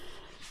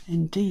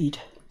 Indeed.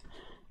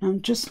 Now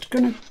I'm just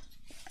going to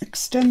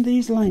extend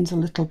these lines a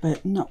little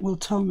bit, and that will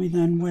tell me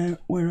then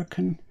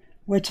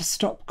where to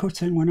stop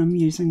cutting when I'm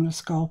using the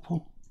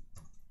scalpel.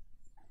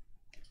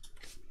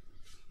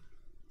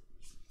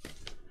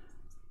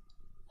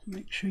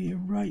 Make sure you're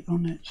right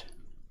on it.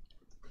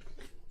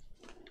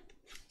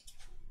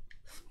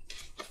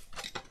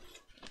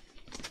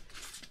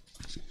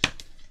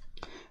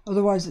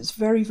 Otherwise it's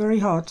very, very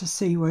hard to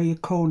see where your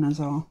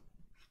corners are.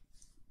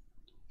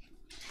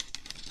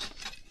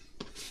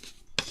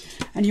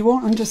 And you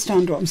won't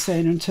understand what I'm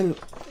saying until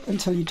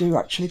you do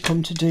actually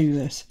come to do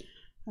this.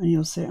 And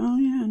you'll say, oh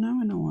yeah, now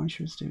I know why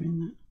she was doing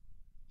that.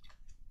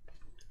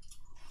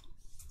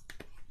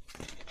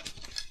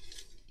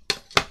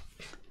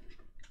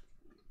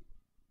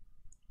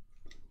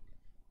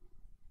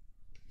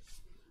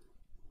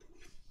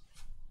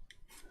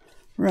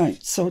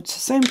 Right, so it's the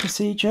same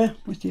procedure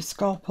with your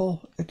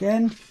scalpel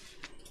again.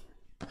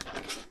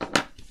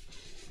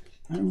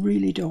 I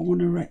really don't want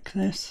to wreck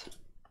this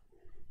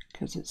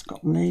because it's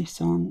got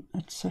lace on,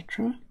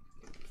 etc.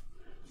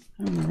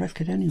 I don't want to wreck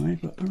it anyway,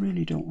 but I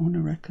really don't want to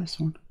wreck this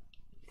one.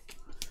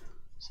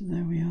 So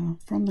there we are,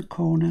 from the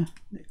corner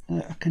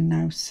that I can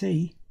now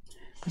see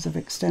because I've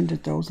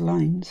extended those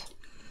lines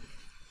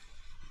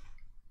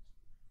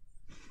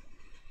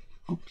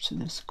up to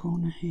this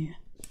corner here.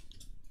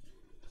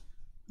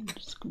 I'm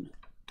just going to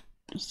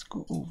just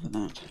go over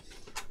that.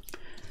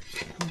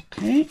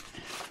 Okay,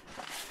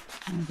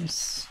 now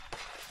this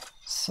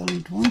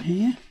side one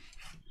here,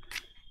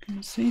 can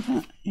you see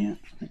that? Yeah,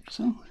 I think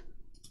so.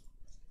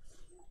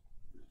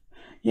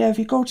 Yeah, if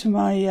you go to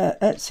my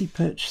Etsy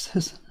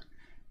purchases.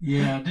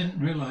 Yeah, I didn't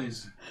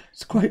realise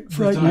it's quite that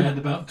frightening. I had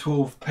about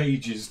 12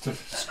 pages to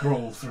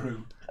scroll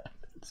through.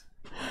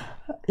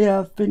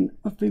 Yeah, I've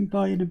been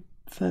buying a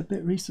fair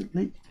bit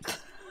recently.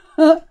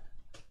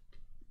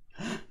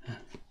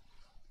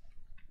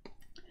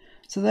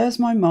 So there's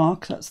my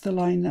mark, that's the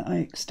line that I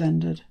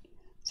extended.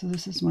 So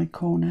this is my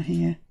corner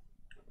here.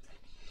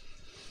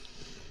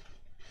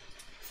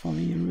 Follow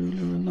your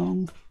ruler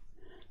along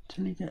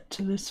till you get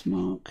to this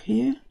mark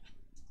here,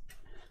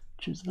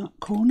 which is that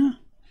corner.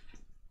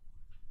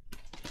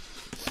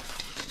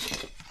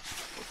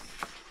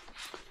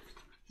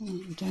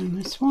 And down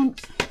this one.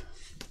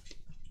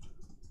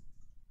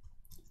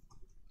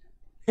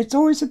 It's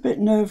always a bit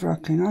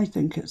nerve-wracking. I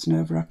think it's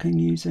nerve-wracking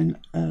using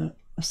a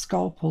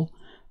scalpel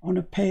on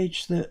a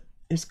page that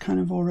is kind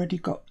of already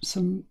got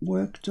some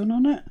work done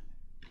on it.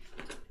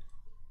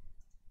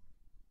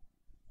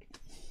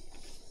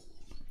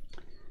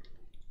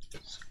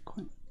 It's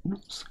quite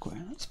not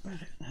square, let's put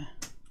it there.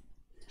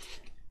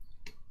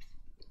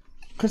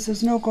 Because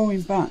there's no going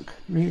back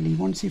really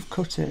once you've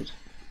cut it.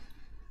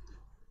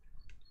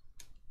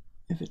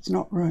 If it's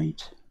not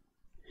right,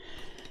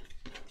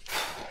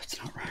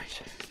 it's not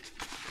right.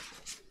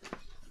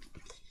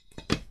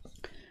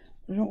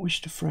 I don't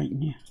wish to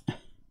frighten you.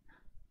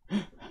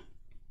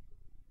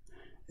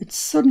 It's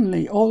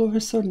suddenly, all of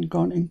a sudden,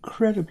 gone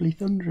incredibly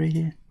thundery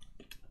here.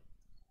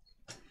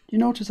 Do you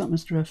notice that,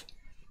 Mr. F?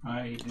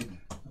 I did.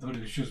 I thought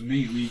it was just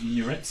me reading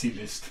your Etsy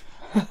list.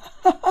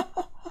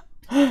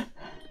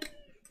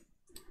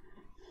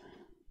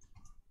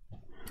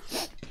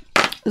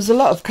 There's a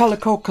lot of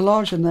calico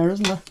collage in there,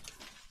 isn't there?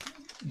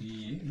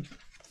 Yeah.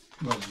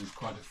 Well, there's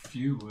quite a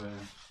few.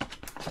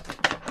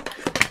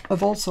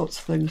 Of all sorts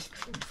of things.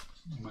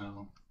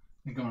 Well,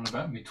 I think I'm on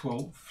about my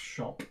 12th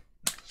shop.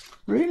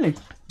 Really?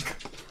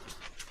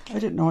 I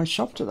didn't know I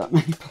shopped at that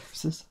many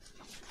places.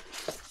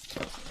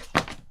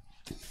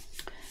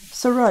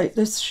 So right,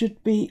 this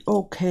should be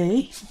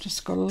okay.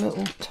 Just got a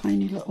little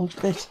tiny little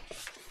bit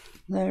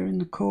there in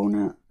the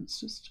corner. Let's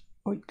just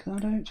oink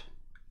that out.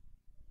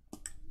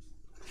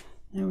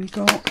 There we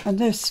go. And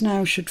this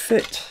now should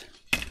fit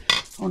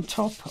on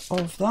top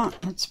of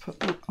that. Let's put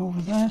that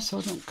over there so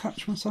I don't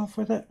catch myself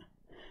with it.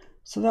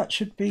 So that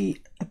should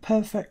be a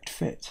perfect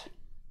fit.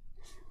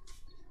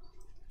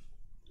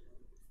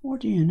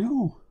 What do you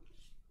know?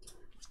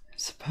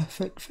 It's a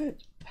perfect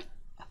fit.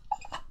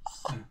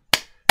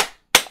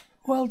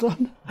 Well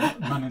done.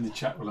 Man in the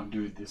chat while I'm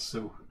doing this,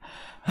 so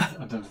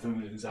I don't think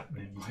anything's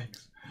happening.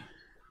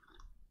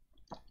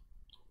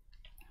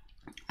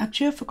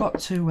 Actually, I forgot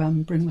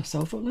to bring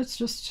myself up. Let's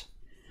just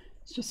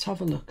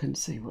have a look and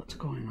see what's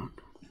going on.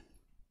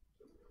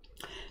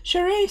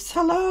 Charisse,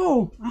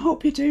 hello. I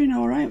hope you're doing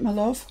all right, my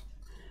love.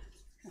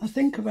 I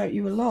think about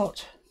you a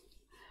lot.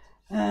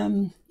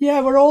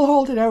 Yeah, we're all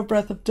holding our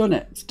breath. I've done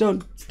it. It's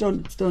done. It's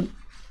done. It's done.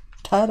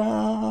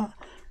 Ta-da!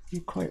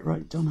 You're quite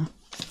right, Donna.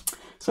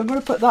 So I'm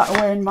going to put that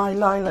away in my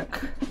lilac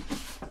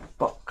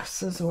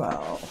box as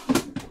well.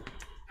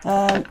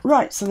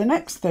 Right, so the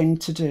next thing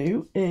to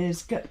do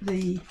is get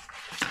the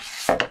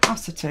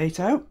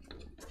acetate out.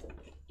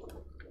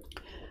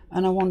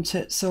 And I want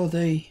it so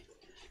the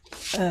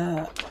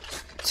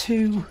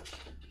two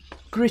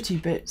gritty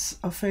bits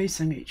are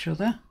facing each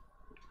other.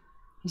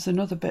 There's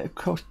another bit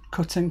of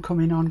cutting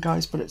coming on,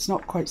 guys, but it's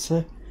not quite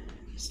so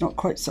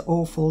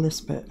awful, this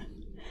bit.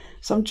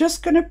 So I'm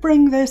just going to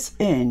bring this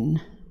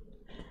in.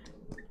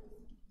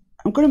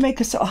 I'm going to make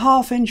a sort of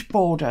 1/2 inch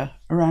border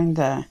around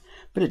there,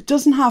 but it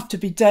doesn't have to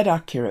be dead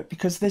accurate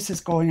because this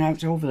is going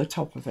out over the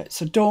top of it.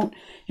 So don't,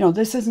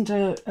 this isn't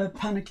a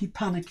panicky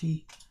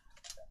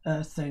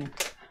thing.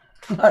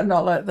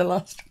 Not like the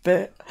last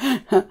bit.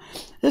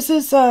 This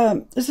is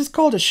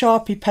called a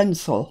Sharpie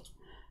pencil.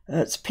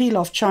 It's peel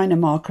off China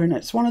marker, and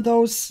it's one of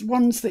those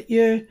ones that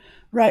you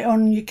write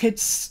on your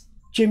kids'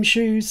 gym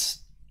shoes,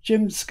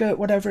 gym skirt,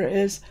 whatever it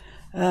is.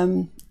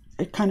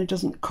 It kind of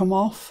doesn't come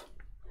off.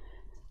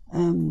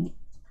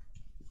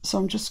 So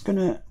I'm just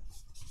gonna,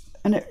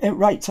 and it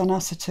writes on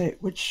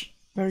acetate, which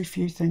very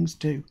few things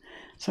do.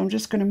 So I'm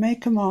just going to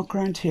make a mark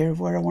around here of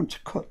where I want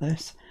to cut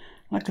this.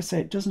 Like I say,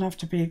 it doesn't have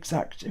to be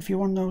exact. If you're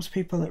one of those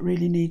people that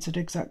really needs it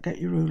exact, get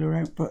your ruler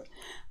out. But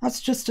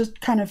that's just a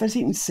kind of, as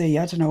you can see,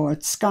 I don't know, a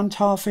scant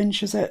 1/2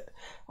 inch, is it?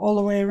 All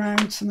the way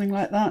around, something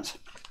like that.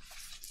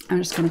 I'm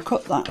just going to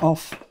cut that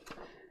off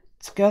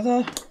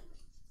together.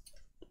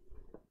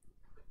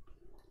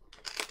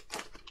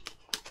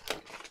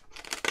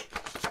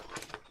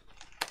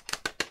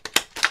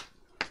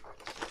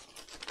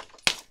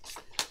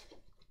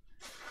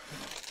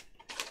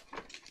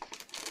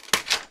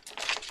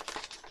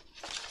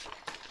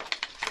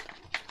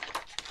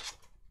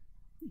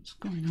 What's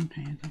going on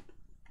here then?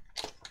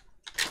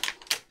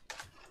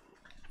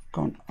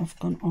 I've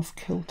gone off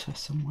kilter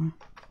somewhere.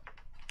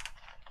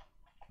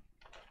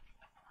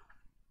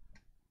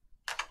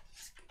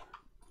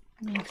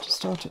 I'll have to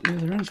start at the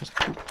other end because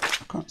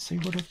I can't see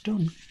what I've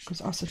done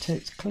because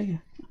acetate's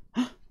clear.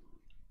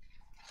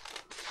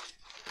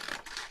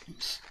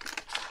 Let's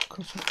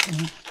cut it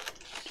there.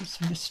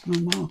 Just missed my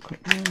mark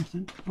up there, I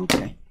think.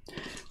 Okay.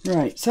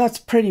 Right, so that's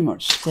pretty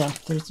much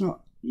scrap. There's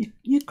not,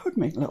 you could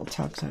make little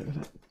tabs out of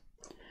it.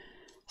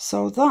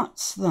 So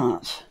that's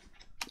that.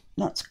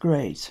 That's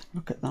great.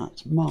 Look at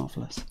that.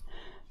 Marvellous.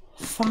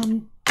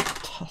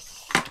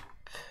 Fantastic.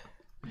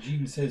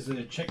 Jean says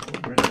a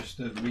checkbook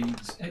register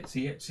reads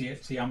Etsy, Etsy,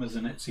 Etsy,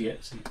 Amazon, Etsy,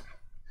 Etsy.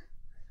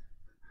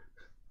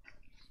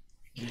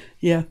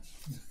 Yeah,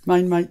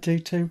 mine might do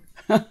too.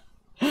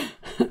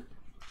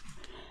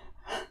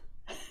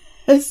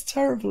 It's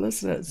terrible,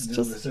 isn't it? It's and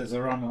just... Hilda says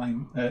her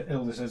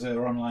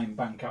online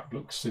bank app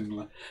looks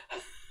similar.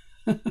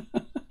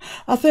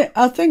 I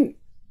think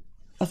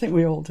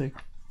we all do.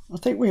 I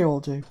think we all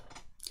do.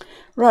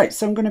 Right,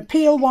 so I'm going to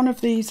peel one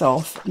of these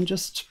off and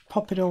just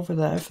pop it over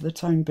there for the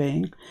time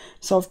being.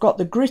 So I've got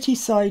the gritty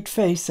side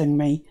facing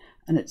me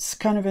and it's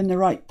kind of in the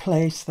right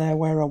place there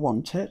where I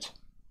want it.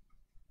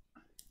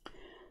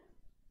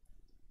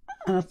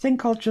 And I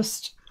think I'll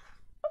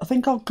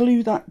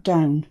glue that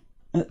down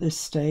at this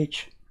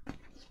stage.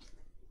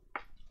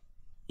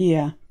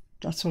 Yeah,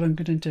 that's what I'm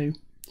going to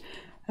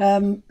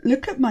do.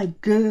 Look at my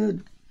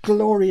good,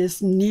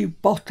 glorious new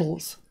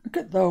bottles. Look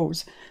at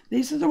those.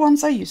 These are the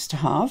ones I used to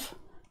have,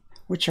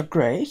 which are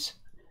great.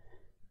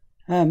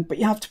 But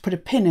you have to put a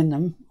pin in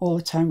them all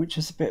the time, which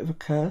is a bit of a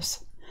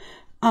curse.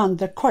 And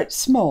they're quite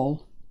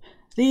small.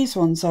 These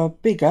ones are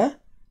bigger,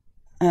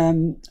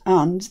 and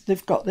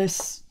they've got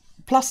this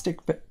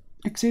plastic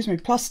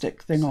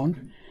thing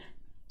on.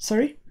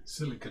 Sorry?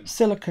 Silicon.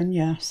 Silicon,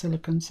 yeah,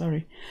 silicon,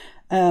 sorry.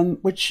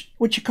 Which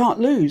you can't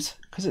lose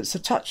because it's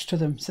attached to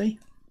them, see?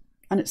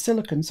 And it's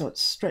silicon, so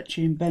it's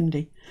stretchy and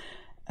bendy.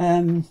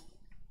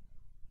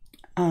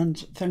 And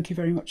thank you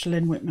very much,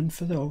 Lynn Whitman,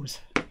 for those.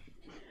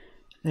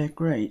 They're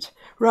great.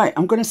 Right,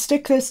 I'm going to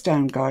stick this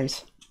down,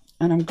 guys,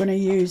 and I'm going to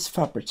use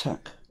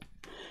Fabri-Tac.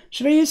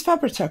 Should I use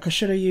Fabri-Tac or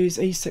should I use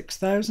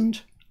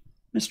E6000?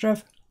 Mr.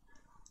 F?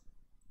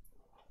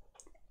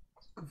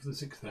 Go for the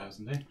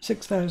 6,000, eh?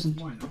 6,000.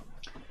 Why not?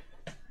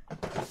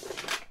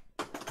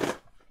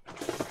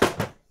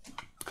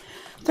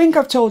 I think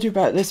I've told you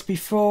about this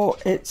before.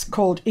 It's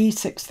called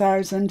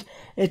E6000.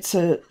 It's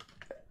a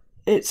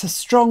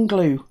strong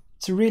glue.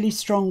 It's a really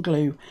strong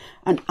glue.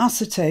 And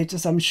acetate,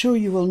 as I'm sure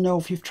you will know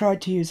if you've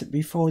tried to use it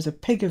before, is a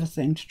pig of a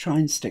thing to try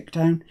and stick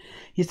down.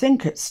 You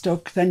think it's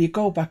stuck, then you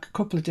go back a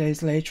couple of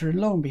days later and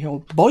lo and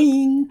behold,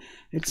 boing,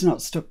 it's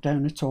not stuck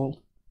down at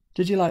all.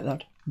 Did you like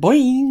that?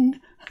 Boing!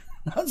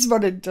 That's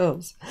what it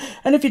does.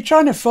 And if you're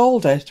trying to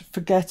fold it,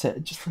 forget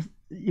it. Just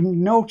you have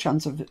no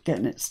chance of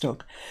getting it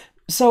stuck.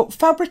 So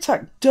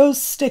Fabri-Tac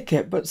does stick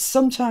it, but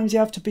sometimes you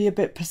have to be a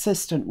bit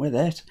persistent with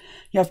it.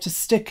 You have to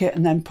stick it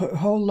and then put a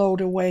whole load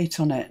of weight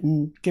on it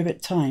and give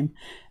it time.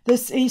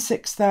 This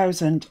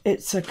E6000,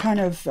 it's a kind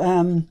of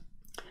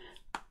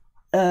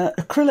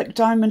acrylic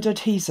diamond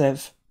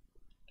adhesive.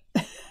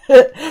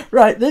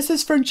 Right, this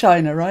is from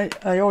China, right?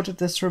 I ordered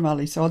this from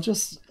Ali, so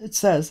it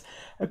says,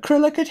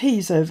 acrylic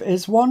adhesive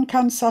is one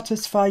can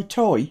satisfy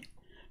toy,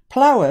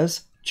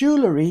 flowers,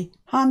 jewellery,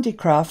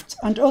 handicrafts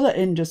and other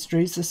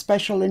industries a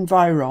special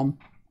environ.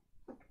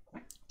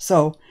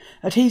 So,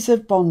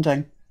 adhesive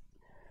bonding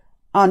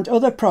and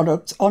other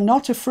products are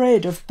not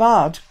afraid of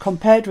bad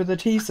compared with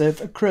adhesive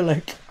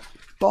acrylic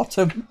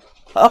bottom.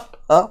 I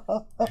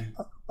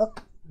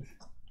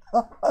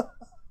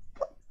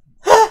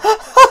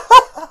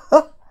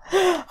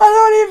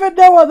don't even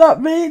know what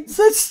that means.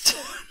 It's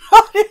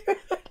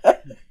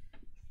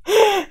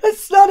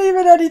not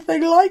even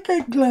anything like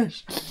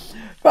English.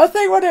 But I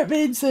think what it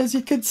means is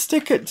you can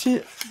stick it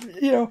to,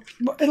 you know,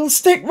 it'll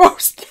stick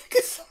most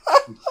things.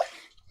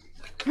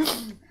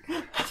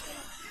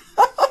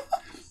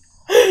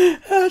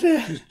 Oh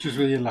dear. Just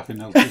while you're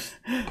laughing, I'll just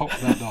pop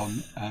that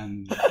on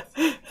and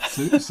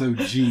so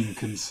Jean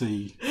can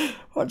see.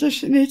 What does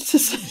she need to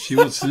see? She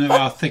wants to know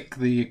how thick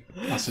the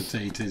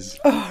acetate is.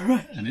 Oh,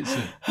 right. And it's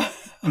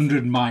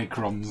 100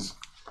 microns.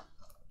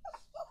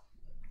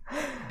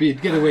 But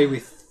you'd get away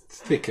with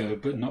thicker,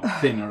 but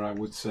not thinner, I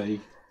would say.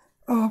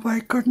 Oh my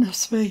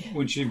goodness me.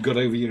 Once you've got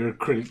over your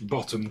acrylic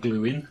bottom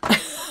gluing.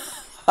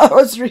 That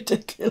was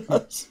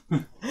ridiculous.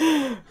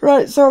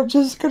 Right, so I'm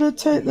just going to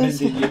take this.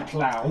 Then did you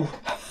plough?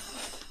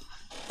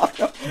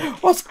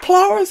 What's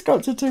flowers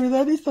got to do with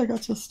anything? I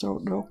just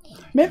don't know.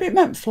 Maybe it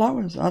meant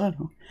flowers. I don't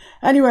know.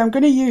 Anyway, I'm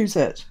going to use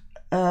it.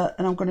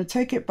 And I'm going to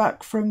take it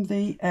back from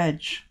the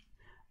edge.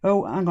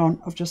 Oh, hang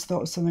on. I've just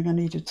thought of something I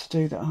needed to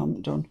do that I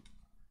haven't done.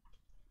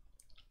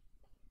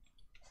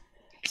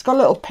 It's got a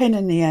little pin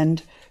in the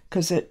end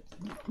because it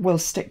will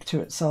stick to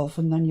itself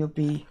and then you'll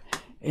be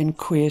in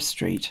Queer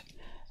Street.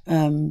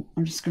 I'm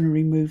just going to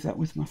remove that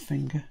with my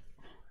finger.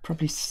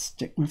 Probably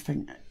stick my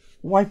finger,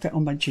 wipe it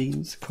on my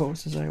jeans, of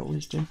course, as I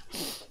always do.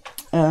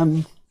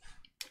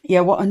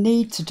 Yeah, what I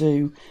need to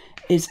do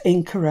is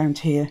ink around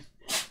here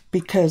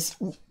because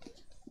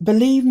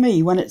believe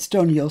me, when it's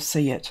done, you'll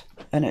see it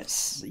and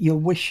you'll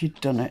wish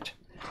you'd done it.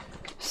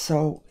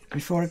 So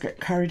before I get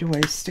carried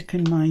away,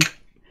 sticking my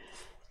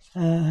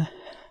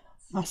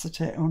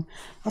acetate on.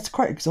 That's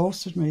quite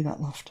exhausted me,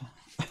 that laughter.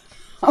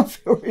 I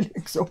feel really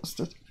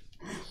exhausted.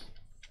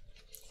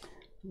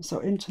 So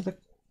into the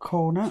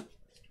corner.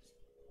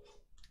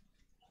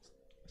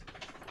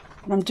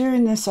 And I'm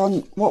doing this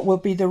on what will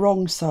be the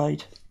wrong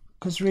side,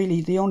 because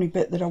really the only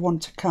bit that I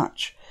want to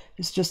catch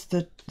is just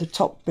the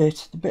top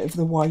bit, the bit of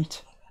the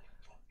white.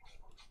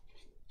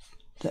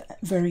 The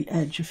very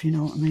edge, if you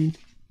know what I mean.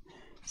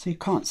 So you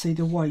can't see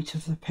the white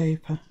of the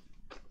paper.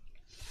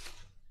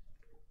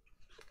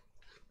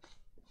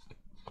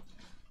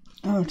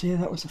 Oh dear,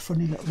 that was a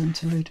funny little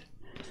interlude.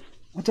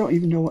 I don't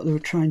even know what they were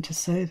trying to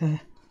say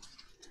there.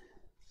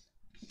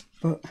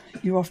 But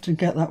you often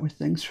get that with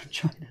things from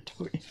China,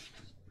 don't you?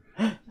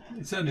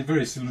 It sounded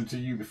very similar to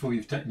you before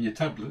you've taken your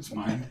tablets,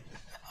 mind.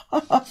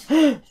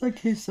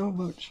 Thank you so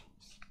much.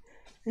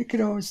 You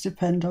can always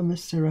depend on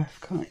Mr. F,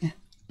 can't you?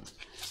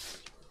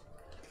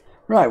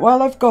 Right,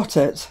 while I've got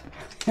it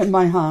in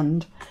my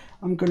hand,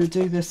 I'm going to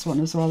do this one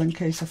as well in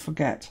case I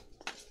forget.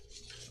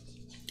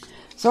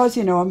 So as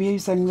you know, I'm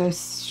using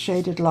this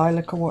shaded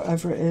lilac or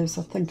whatever it is.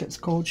 I think it's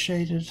called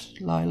shaded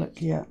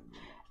lilac, yeah.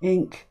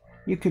 Ink.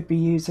 You could be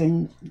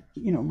using,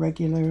 you know,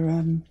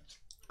 regular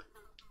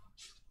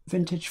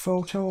vintage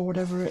photo or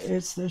whatever it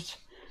is that...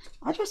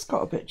 I just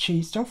got a bit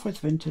cheesed off with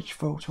vintage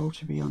photo,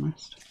 to be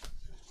honest.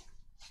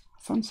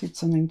 I fancied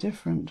something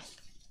different.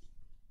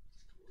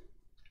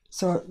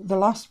 So the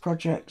last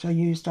project I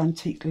used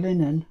antique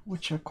linen,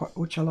 which I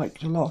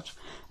liked a lot.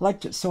 I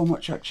liked it so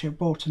much actually I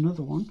bought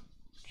another one.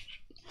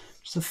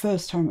 It's the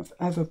first time I've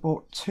ever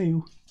bought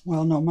two.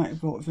 Well, no, I might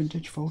have bought a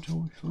vintage photo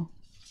before.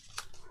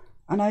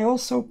 And I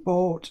also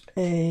bought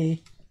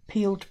a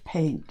peeled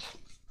paint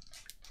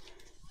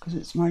because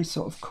it's my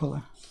sort of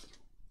colour.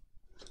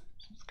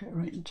 So let's get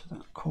right into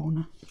that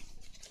corner.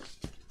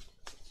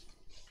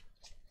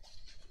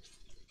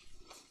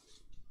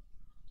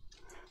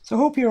 So I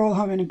hope you're all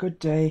having a good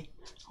day.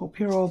 Hope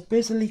you're all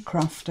busily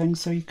crafting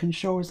so you can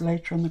show us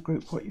later on the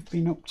group what you've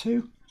been up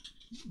to.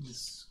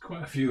 There's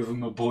quite a few of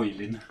them are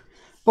boiling.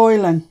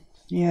 Boiling,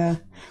 yeah.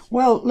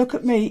 Well, look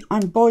at me.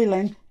 I'm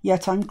boiling,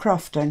 yet I'm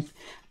crafting.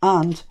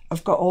 And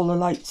I've got all the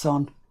lights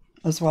on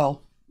as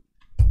well.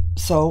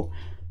 So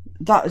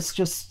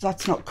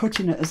that's not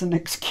cutting it as an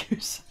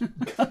excuse.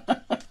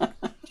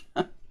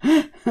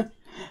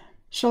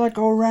 Shall I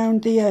go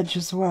around the edge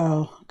as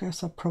well? I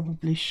guess I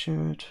probably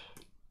should.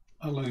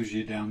 I'll lose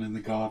you down in the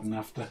garden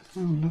after. Oh,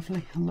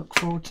 lovely. I look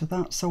forward to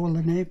that. So will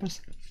the neighbours.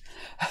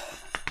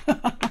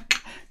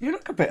 You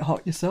look a bit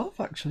hot yourself,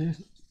 actually.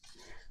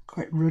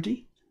 Quite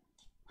ruddy.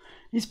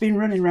 He's been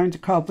running around a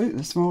car boot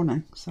this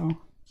morning,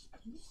 so...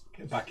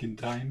 Get back in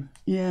time.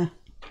 Yeah.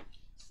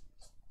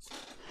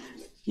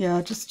 Yeah,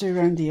 I'll just do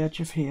around the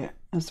edge of here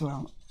as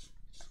well.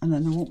 And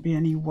then there won't be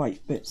any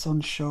white bits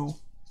on show.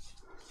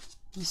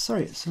 I'm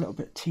sorry it's a little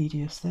bit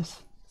tedious,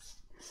 this.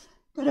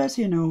 But as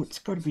you know, it's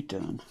got to be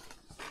done.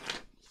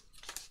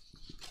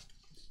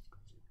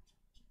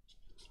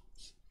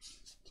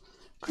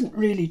 Couldn't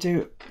really do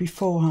it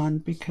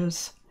beforehand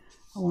because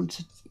I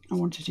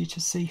wanted you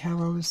to see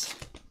how I was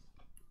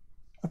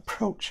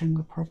approaching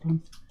the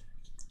problem.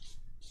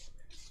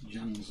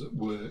 Jan's at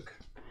work,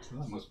 so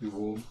that must be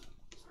warm.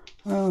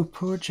 Oh,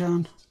 poor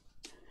Jan.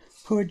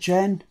 Poor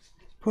Jen.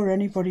 Poor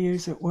anybody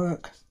who's at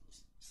work.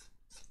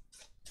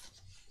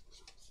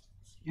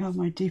 You have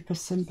my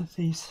deepest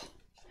sympathies.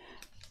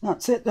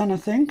 That's it then, I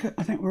think.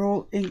 I think we're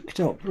all inked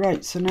up.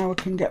 Right, so now I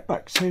can get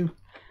back to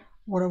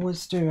what I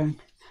was doing.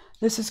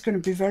 This is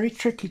going to be very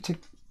tricky to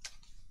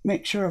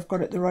make sure I've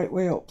got it the right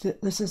way up.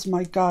 This is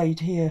my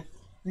guide here,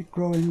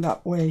 growing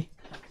that way.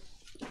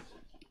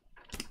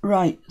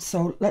 Right,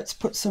 so let's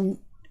put some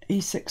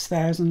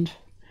E6000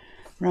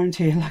 around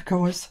here like I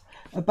was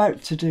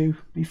about to do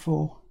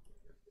before.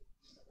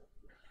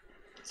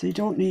 So you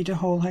don't need a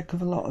whole heck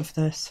of a lot of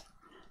this.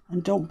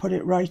 And don't put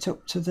it right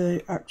up to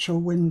the actual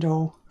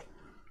window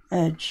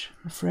edge,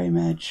 the frame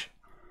edge,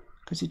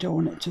 because you don't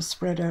want it to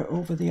spread out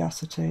over the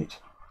acetate,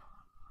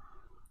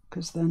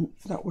 because then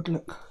that would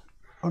look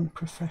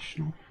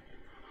unprofessional.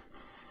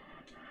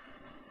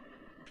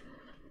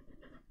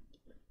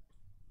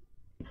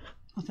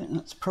 I think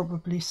that's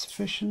probably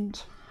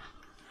sufficient.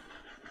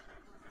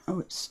 Oh,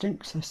 it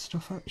stinks, this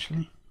stuff,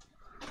 actually.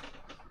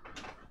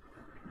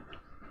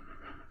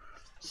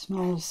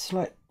 Smells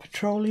like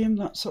petroleum,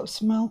 that sort of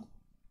smell.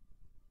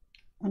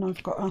 And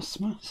I've got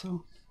asthma,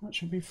 so that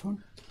should be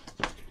fun.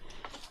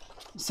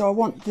 So I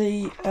want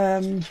the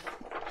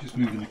just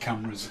moving the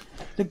cameras.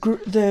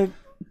 The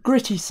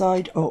gritty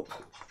side up,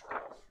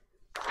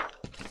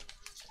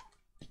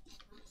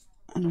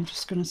 and I'm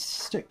just going to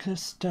stick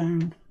this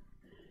down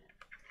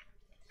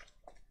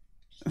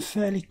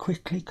fairly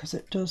quickly because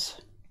it does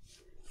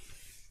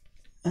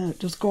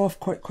go off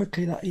quite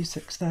quickly, that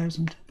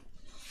E6000.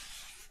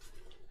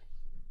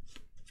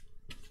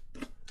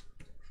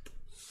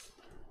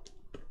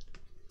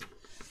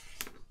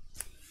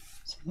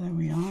 So there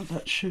we are,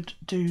 that should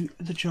do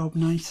the job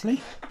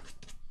nicely.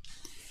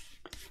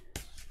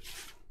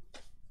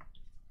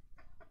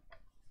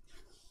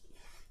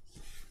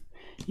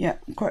 Yeah,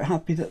 I'm quite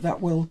happy that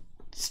that will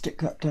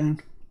stick that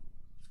down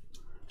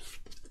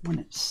when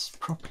it's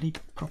properly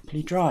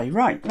dry.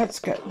 Right, let's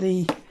get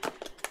the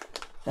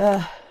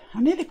I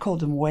nearly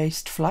called them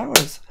waste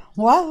flowers,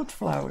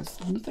 wildflowers.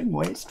 Nothing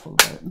wasteful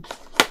about them.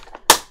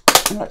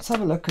 And let's have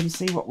a look and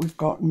see what we've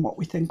got and what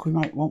we think we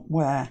might want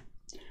where.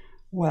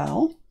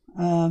 Well,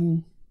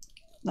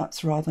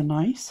 that's rather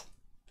nice.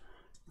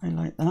 I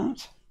like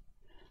that.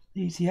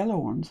 These yellow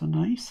ones are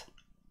nice.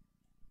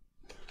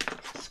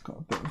 It's got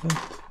a bit of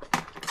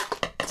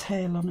a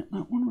tail on it,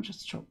 that one. We'll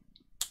just chop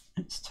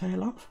its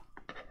tail off.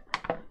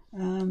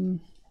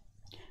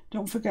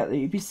 Don't forget that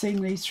you'll be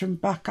seeing these from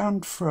back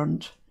and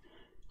front,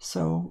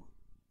 so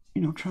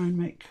you know, try and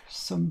make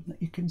some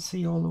that you can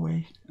see all the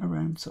way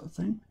around, sort of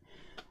thing.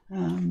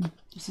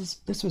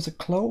 This was a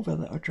clover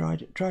that I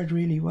dried. It dried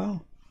really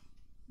well.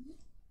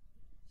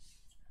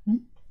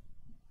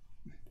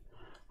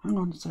 Hang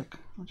on a sec,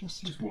 I'll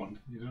just one,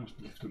 you don't have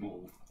to lift them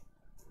all.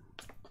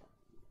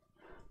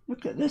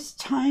 Look at this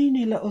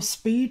tiny little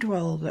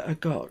speedwell that I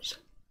got.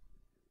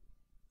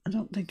 I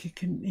don't think you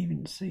can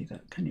even see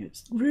that, can you?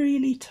 It's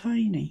really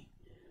tiny,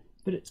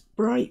 but it's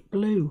bright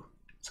blue.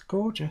 It's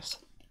gorgeous.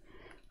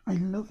 I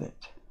love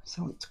it.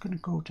 So it's going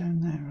to go down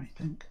there, I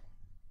think.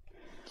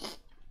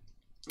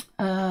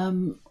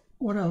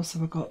 What else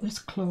have I got? This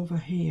clover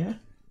here.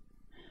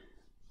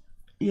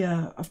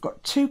 Yeah, I've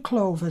got two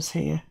clovers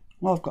here.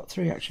 Well, I've got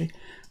three actually,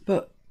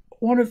 but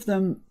one of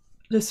them,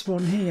 this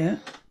one here,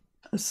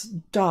 has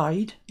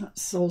died.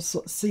 That's all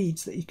sort of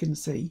seeds that you can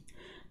see.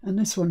 And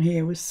this one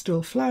here was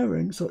still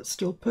flowering, so it's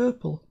still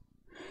purple.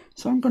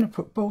 So I'm going to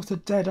put both a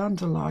dead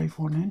and a live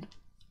one in,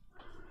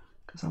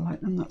 because I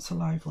like them. That's a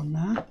live one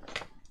there.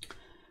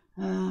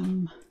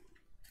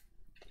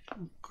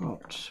 I've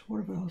got,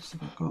 what else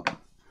have I got?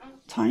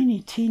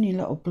 Tiny, teeny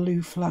little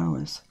blue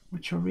flowers,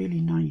 which are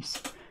really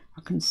nice.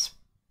 I can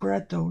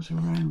spread those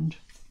around.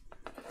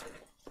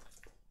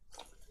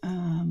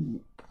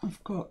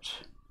 I've got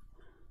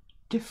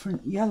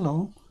different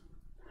yellow.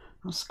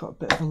 That's got a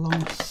bit of a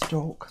long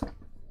stalk.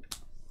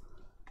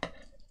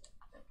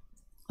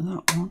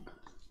 that one.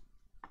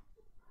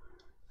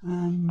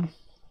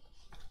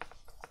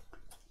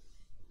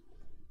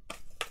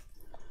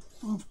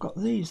 I've got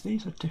these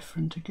are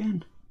different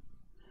again.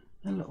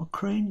 They're little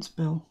cranes,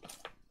 Bill.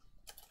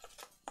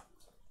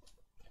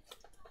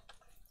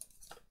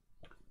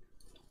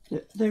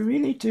 They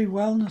really do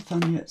well,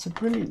 Nathania. It's a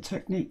brilliant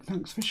technique.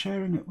 Thanks for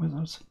sharing it with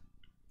us.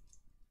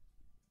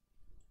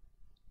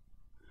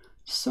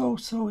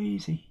 So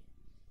easy.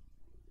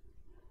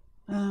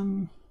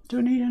 Do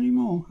I need any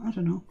more? I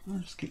don't know. I'll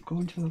just keep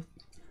going till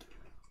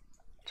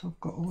I've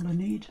got all I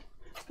need.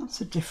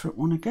 That's a different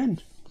one again.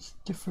 It's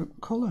a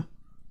different colour.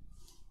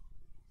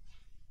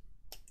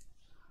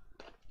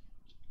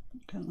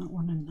 Get that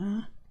one in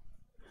there.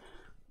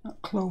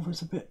 That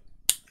clover's a bit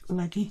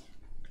leggy.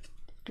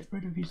 Get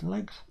rid of his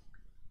legs.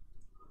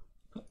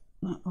 Put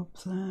that up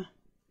there.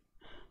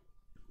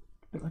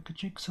 A bit like a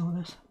jigsaw,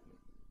 this.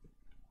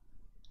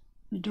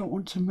 You don't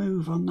want to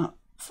move on that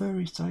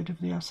furry side of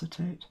the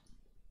acetate.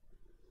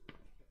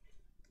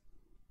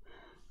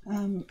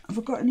 Have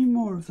I got any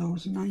more of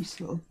those nice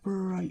little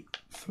bright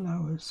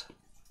flowers?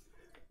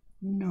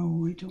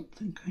 No, I don't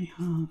think I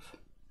have.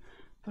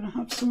 But I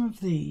have some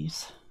of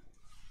these.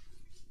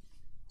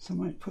 So I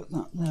might put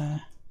that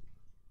there.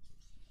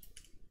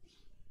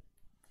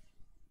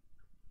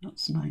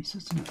 That's nice,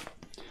 isn't it?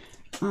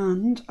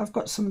 And I've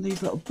got some of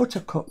these little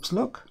buttercups,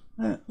 look.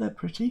 They're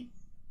pretty.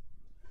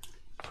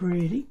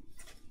 Pretty.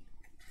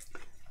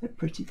 They're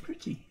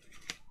pretty.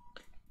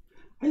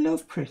 I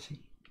love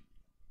pretty.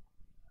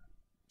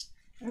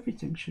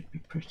 Everything should be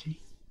pretty.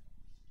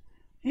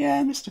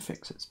 Yeah, Mr.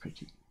 Fix-It's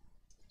pretty.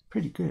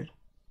 Pretty good.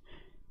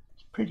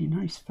 He's a pretty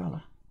nice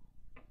fella.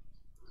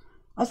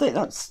 I think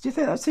that's, do you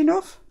think that's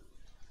enough?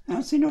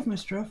 That's enough,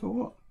 Mr. F, or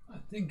what? I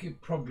think it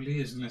probably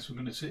is, unless we're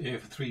going to sit here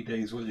for 3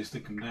 days while you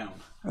stick them down.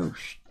 Oh,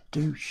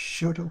 do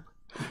shut up.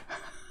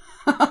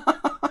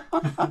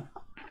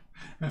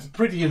 That's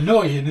pretty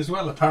annoying as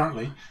well,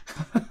 apparently.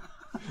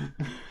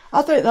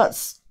 I think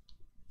that's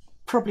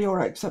probably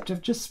alright, except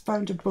I've just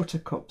found a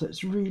buttercup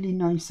that's really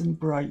nice and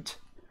bright.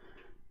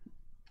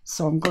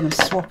 So I'm going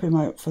to swap him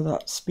out for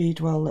that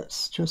Speedwell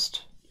that's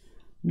just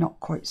not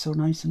quite so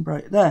nice and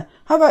bright. There,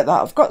 how about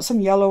that? I've got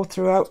some yellow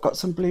throughout, got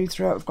some blue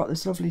throughout, I've got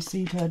this lovely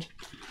seed head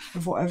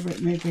of whatever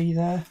it may be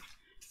there.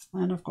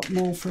 And I've got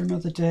more for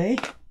another day.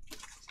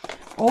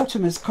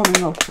 Autumn is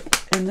coming up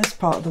in this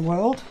part of the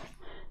world,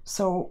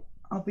 so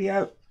I'll be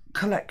out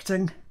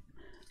collecting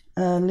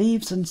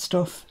leaves and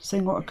stuff,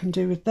 seeing what I can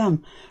do with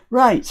them.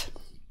 Right.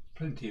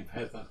 Plenty of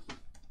heather.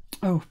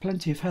 Oh,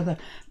 plenty of heather.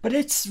 But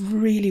it's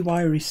really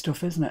wiry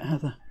stuff, isn't it,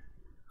 heather?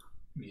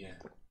 Yeah.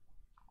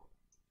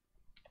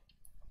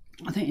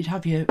 I think you'd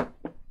have you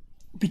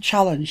be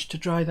challenged to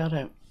dry that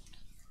out.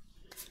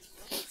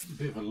 A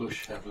bit of a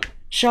lush heather.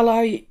 Shall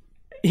I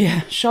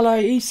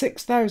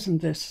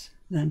E6000 this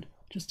then?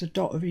 Just a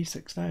dot of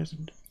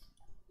E6000.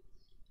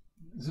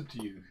 It's up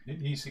to you.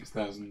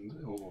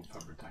 E6000 or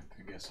Fabritact,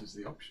 I guess, is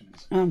the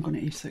options. I'm going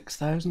to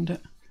E6000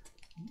 it.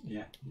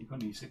 Yeah, you've got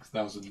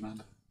E6000,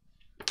 man.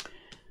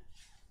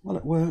 Well,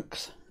 it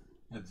works.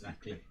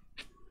 Exactly.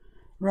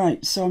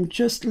 Right, so I'm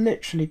just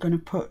literally going to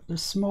put the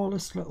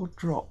smallest little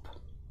drop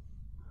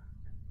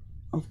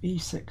of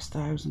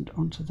E6000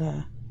 onto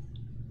there.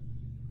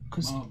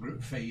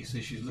 Margaret Faye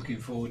says she's looking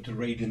forward to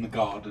raiding the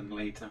garden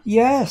later.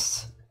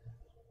 Yes.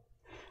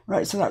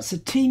 Right, so that's a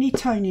teeny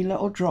tiny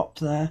little drop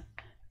there,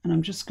 and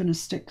I'm just going to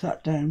stick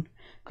that down,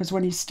 because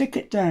when you stick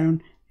it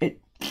down,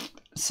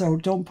 so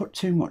don't put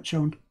too much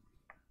on.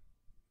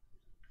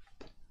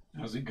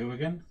 How's it go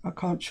again? I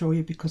can't show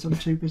you because I'm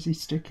too busy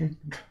sticking.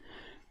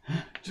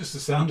 Just the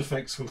sound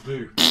effects will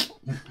do.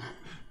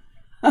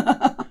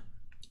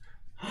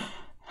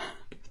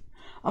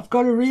 I've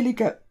got to really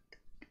get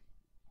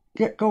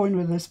going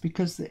with this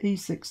because the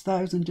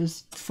E6000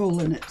 is full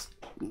and it's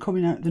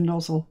coming out the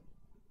nozzle.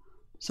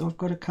 So I've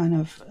got to kind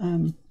of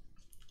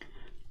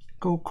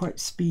go quite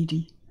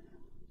speedy.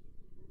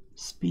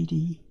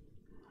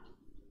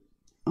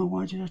 Oh,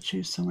 why did I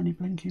choose so many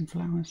blinking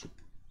flowers?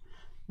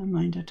 Never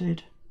mind, I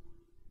did.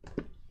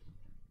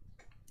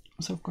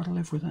 So I've got to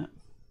live with it.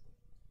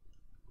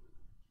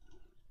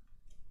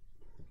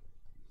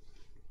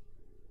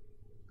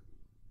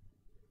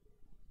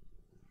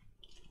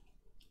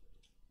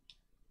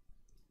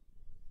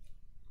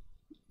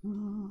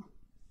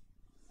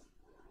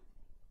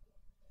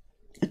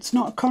 It's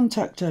not a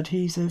contact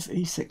adhesive,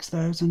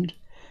 E6000,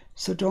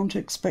 so don't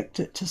expect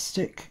it to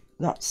stick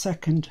that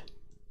second.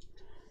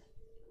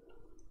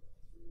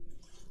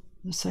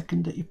 The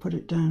second that you put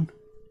it down,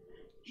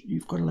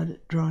 you've got to let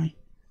it dry.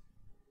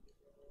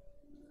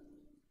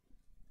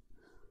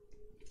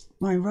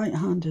 My right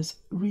hand is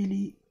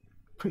really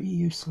pretty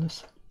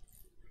useless.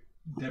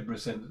 Deborah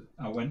said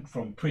I went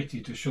from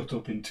pretty to shut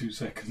up in 2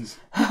 seconds.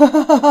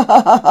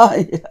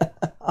 Yeah.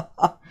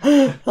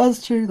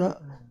 That's true,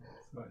 that.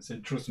 I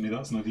said, trust me,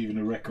 that's not even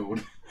a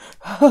record.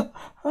 Oh,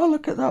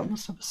 look at that. It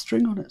must have a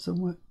string on it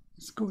somewhere.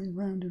 It's going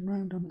round and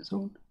round on its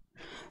own.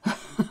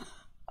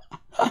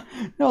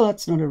 No,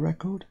 that's not a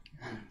record.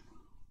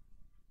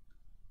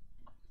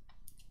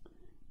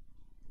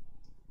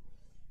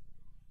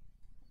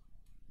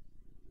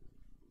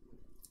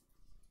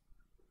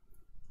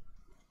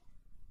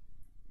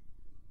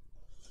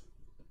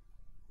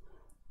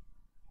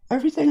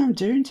 Everything I'm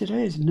doing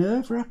today is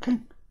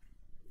nerve-wracking.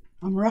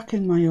 I'm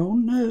racking my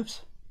own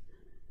nerves.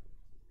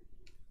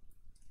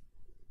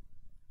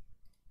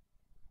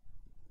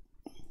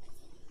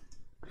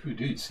 If you were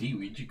doing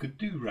seaweed, you could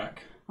do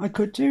rack. I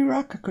could do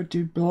rack, I could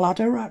do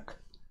bladder rack.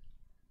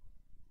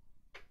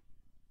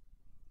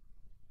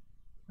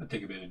 That'd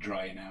take a bit of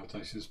drying out,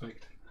 I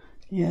suspect.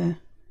 Yeah.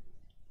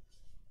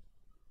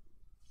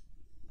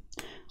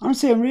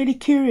 Honestly, I'm really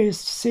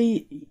curious to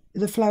see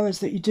the flowers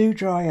that you do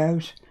dry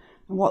out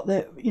and what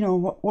they're, you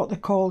know, what they're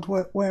called,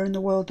 where in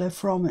the world they're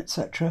from,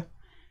 etc.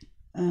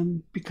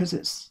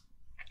 Because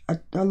I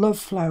love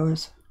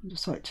flowers. I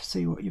just like to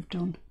see what you've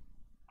done,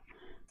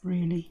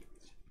 really.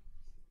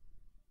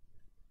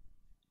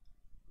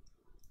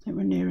 I think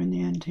we're nearing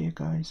the end here,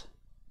 guys.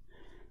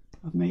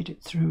 I've made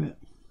it through it.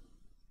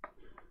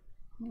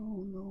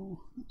 Oh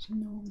no, that's a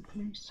no,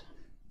 please.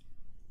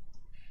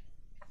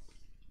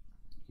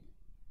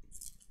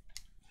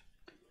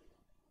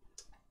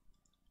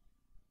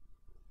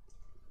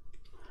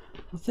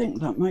 I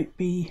think that might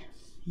be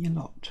your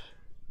lot.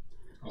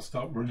 I'll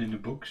start running a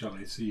book, shall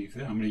I, see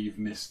how many you've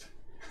missed.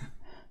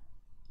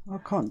 I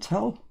can't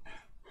tell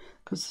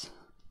because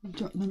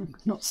they're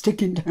not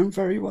sticking down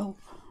very well.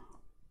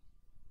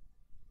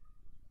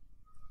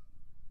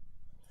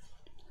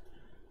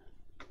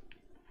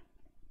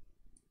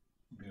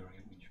 Be alright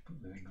when you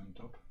put the thing on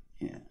top.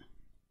 Yeah.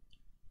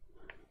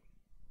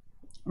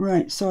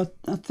 Right, so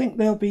I think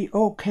they'll be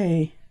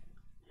okay.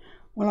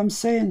 Well, I'm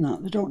saying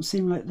that, they don't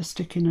seem like they're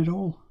sticking at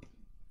all.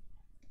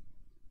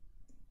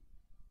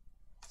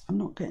 I'm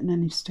not getting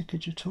any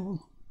stickage at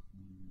all.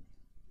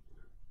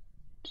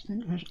 Do you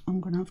think I'm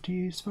going to have to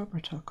use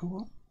Fabri-Tac or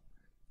what?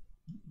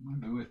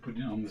 Might be worth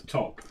putting it on the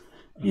top.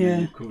 And Yeah.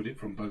 then you've covered it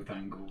from both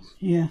angles.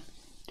 Yeah.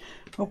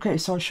 Okay,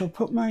 so I shall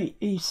put my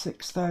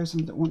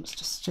E6000 that wants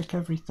to stick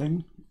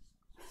everything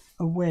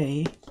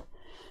away.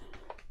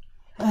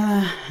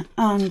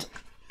 And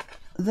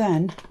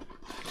then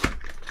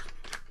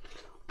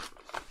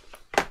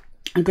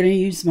I'm going to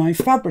use my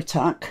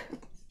Fabri-Tac.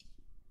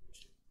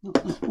 Not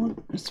that one,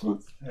 this one.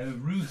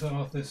 Ruth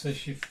Arthur says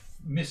she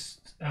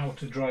missed how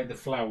to dry the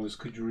flowers.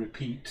 Could you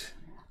repeat?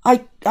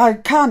 I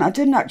can. I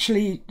didn't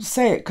actually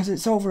say it because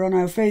it's over on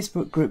our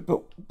Facebook group.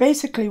 But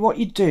basically what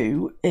you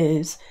do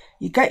is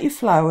you get your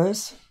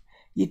flowers,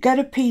 you get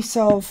a piece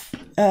of,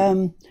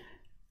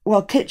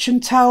 well,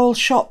 kitchen towel,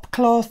 shop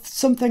cloth,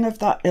 something of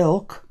that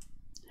ilk,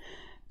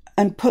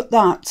 and put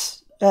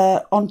that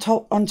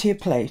onto your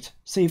plate.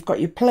 So you've got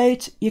your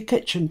plate, your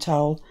kitchen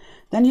towel,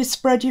 then you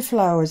spread your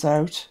flowers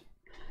out.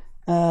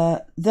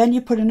 Then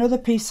you put another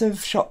piece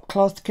of shop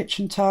cloth,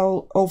 kitchen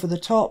towel over the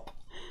top,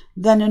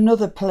 then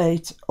another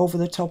plate over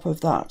the top of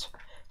that.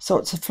 So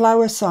it's a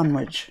flower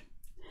sandwich.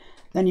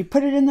 Then you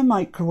put it in the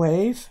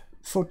microwave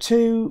for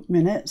 2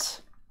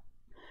 minutes,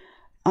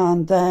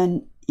 and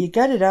then you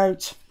get it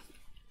out.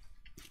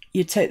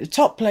 You take the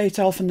top plate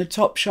off and the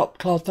top shop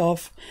cloth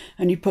off,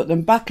 and you put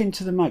them back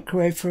into the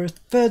microwave for a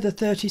further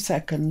 30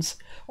 seconds,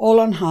 all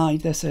on high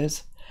this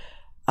is,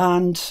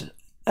 and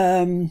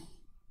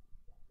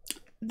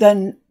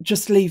then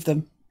just leave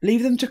them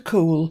to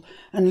cool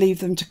and leave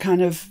them to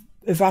kind of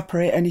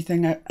evaporate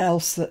anything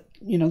else that,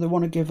 you know, they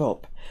want to give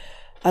up.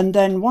 And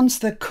then once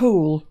they're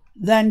cool,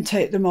 then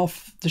take them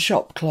off the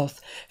shop cloth.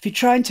 If you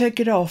try and take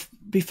it off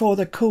before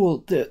they're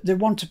cool, they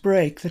want to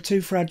break. They're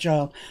too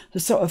fragile. They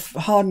sort of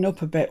harden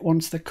up a bit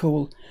once they're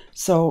cool.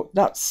 So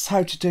that's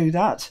how to do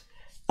that.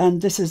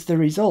 And this is the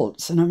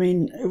results. And I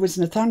mean, it was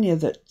Nathania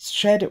that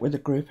shared it with the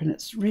group, and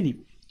it's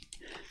really,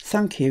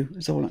 thank you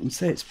is all I can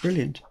say. It's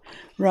brilliant.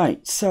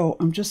 Right, so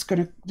I'm just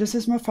going to, this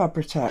is my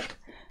Fabri-Tac.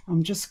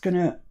 I'm just going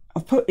to,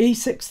 I've put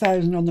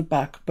E6000 on the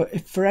back, but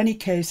if for any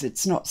case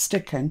it's not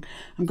sticking,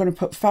 I'm going to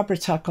put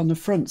Fabri-Tac on the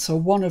front, so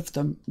one of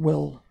them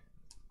will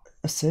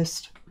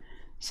assist.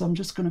 So I'm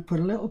just going to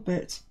put a little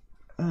bit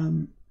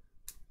of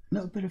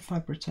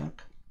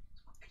Fabri-Tac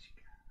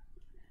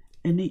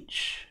in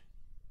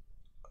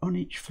on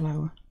each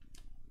flower,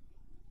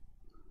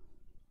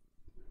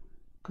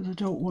 because I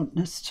don't want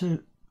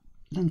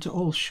them to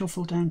all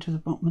shuffle down to the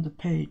bottom of the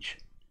page.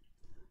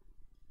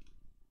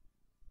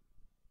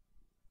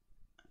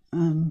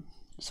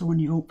 So when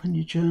you open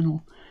your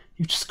journal,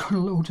 you've just got a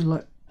load of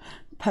like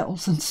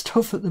petals and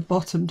stuff at the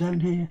bottom down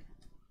here.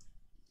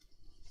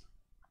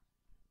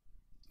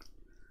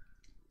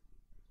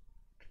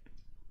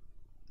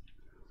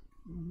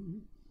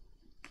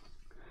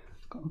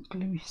 Got a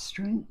gluey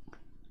string.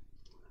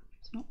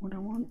 It's not what I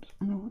want.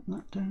 I want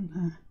that down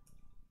there,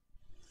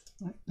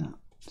 like that.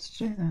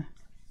 Stay there.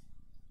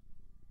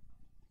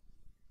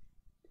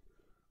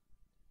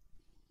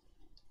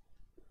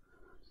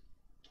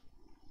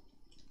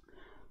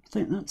 I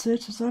think that's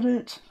it. Is that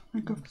it? I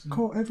think I've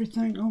caught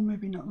everything. Oh,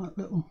 maybe not that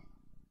the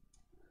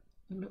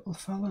little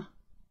fella.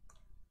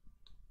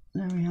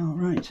 There we are.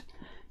 Right.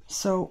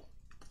 So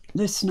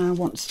this now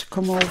wants to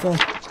come over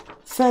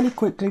fairly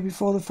quickly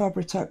before the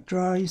Fabri-Tac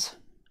dries.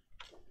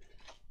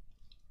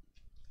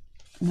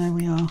 And there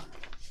we are.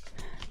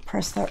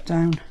 Press that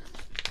down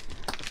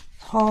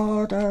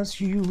hard as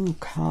you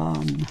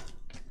can.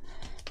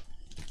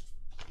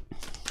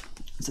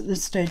 at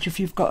this stage, if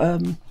you've got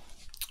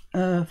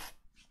a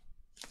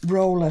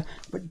roller,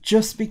 but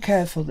just be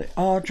careful, they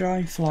are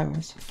dry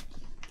flowers.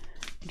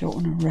 You don't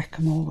want to wreck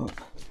them all up.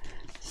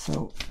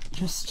 So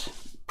just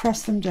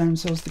press them down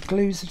so as the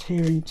glue's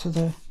adhering to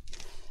the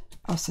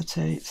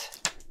acetate.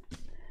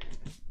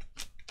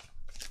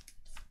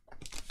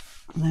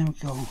 And there we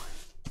go.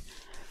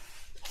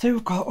 I think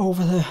we've got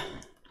over the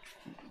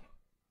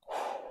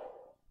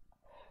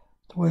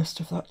worst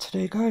of that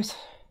today, guys.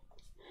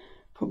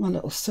 Put my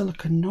little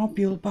silicone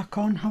nobule back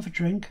on, have a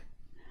drink.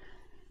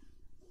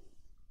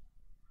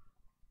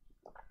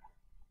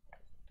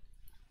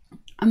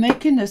 I'm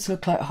making this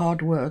look like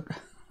hard work.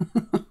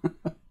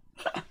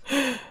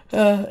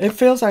 It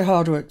feels like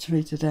hard work to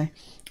me today.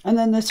 And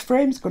then this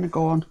frame's going to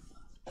go on.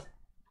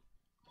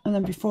 And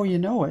then before you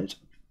know it,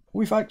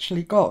 we've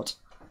actually got,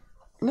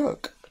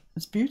 look,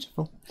 it's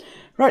beautiful.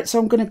 Right, so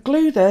I'm going to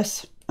glue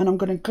this, and I'm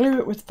going to glue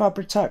it with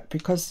Fabri-Tac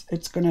because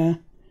it's going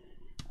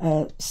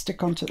to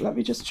stick onto it. Let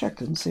me just check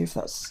and see if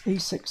that's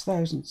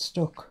E6000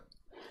 stuck.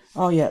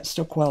 Oh yeah, it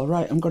stuck well.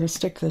 Right, I'm going to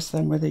stick this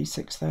then with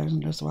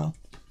E6000 as well.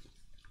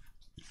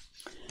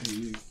 Are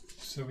you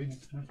sewing?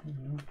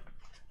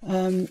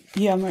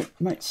 Yeah, I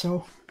might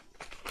sew.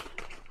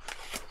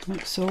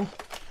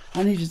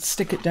 I need to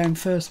stick it down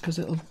first because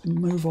it'll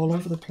move all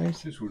over the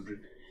place. Just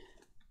wondering.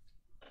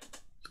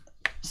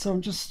 So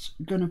I'm just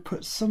going to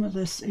put some of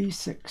this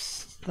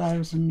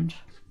E6000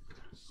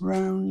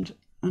 round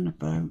and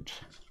about.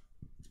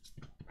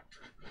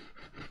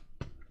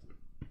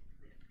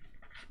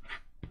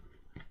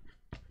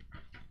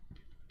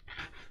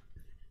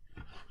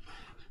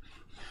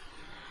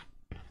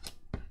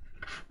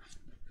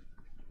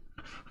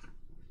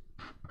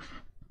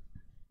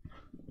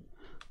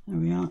 There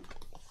we are.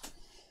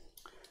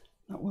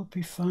 That will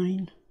be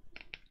fine,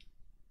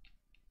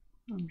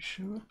 I'm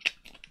sure.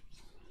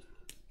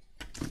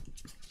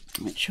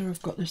 Make sure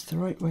I've got this the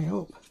right way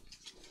up.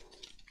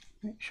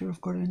 Make sure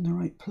I've got it in the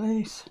right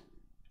place.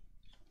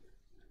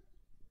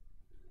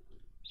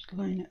 Just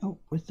line it up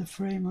with the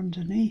frame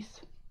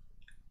underneath.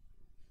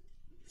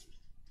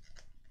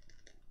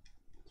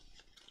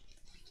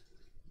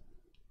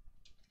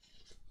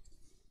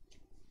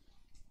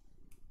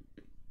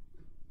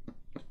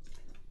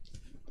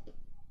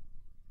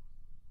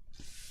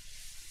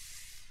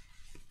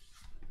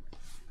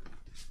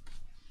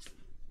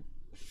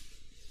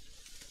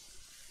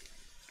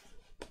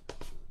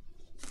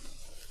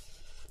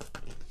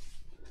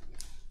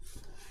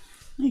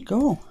 There you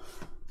go.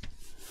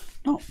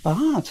 Not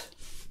bad.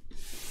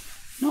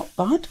 Not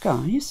bad,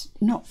 guys.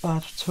 Not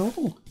bad at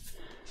all.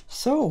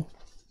 So,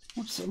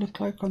 what does it look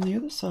like on the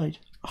other side?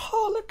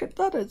 Oh, look at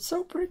that. It's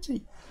so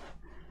pretty.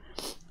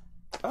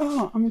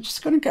 Oh, I'm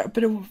just going to get a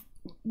bit of...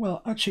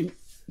 Well, actually,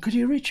 could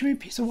you reach me a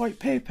piece of white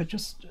paper?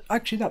 Just...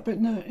 Actually, that bit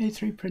in the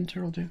A3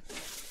 printer will do.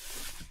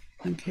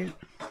 Thank you.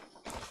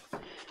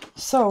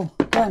 So,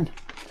 then,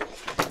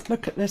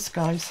 look at this,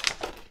 guys.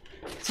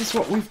 This is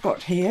what we've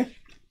got here.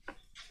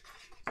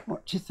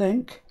 What do you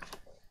think?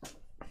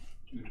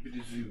 A bit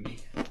of zoomy.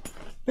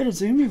 Bit of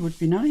zoomy would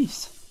be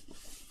nice.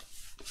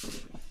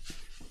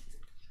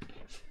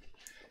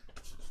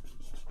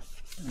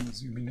 And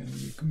zooming in,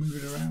 you can move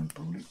it around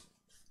probably.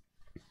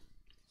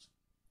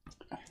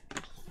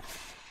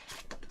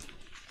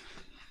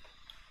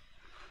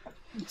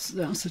 It's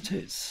the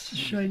acetate's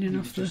shining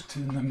off the... Just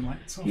turn them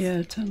lights off.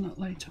 Yeah, turn that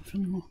light off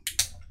and more.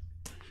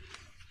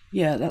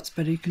 Yeah, that's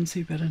better. You can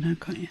see better now,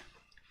 can't you?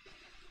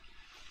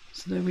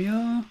 So there we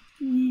are.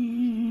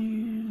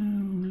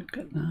 Look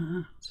at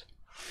that.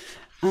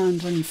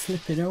 And when you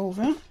flip it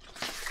over,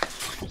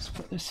 just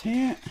put this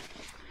here.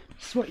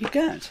 This is what you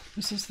get.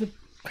 This is the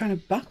kind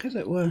of back, as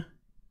it were. What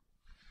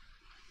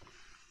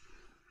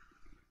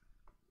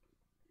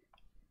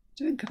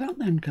do you think of that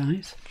then,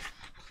 guys?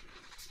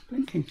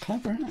 Blinking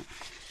clever, isn't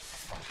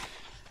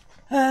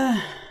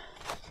it?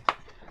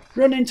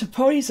 Run into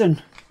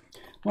poison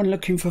when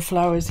looking for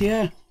flowers.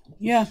 Yeah,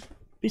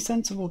 be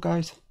sensible,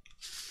 guys.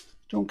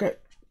 Don't get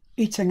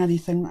eating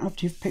anything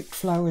after you've picked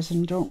flowers,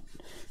 and don't,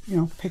 you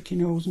know, pick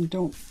your nose and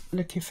don't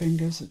lick your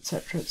fingers,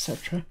 etc,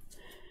 etc.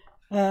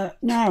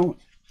 Now,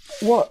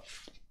 what...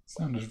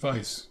 Sound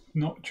advice,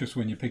 not just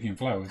when you're picking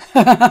flowers,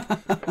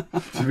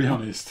 to be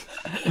honest.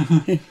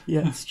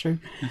 Yeah, it's true.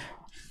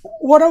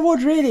 What I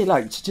would really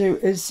like to do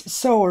is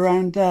sew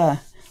around there.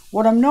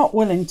 What I'm not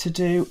willing to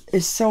do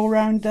is sew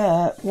around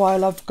there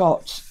while I've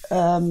got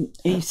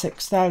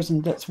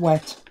E6000 that's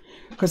wet,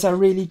 because I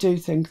really do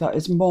think that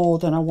is more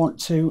than I want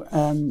to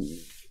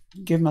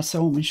give my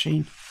sewing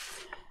machine.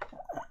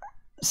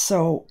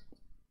 So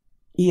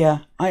yeah,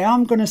 I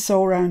am going to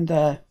sew around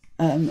there,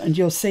 and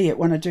you'll see it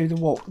when I do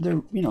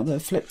the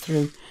flip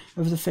through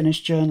of the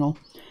finished journal.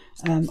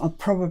 I'll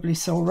probably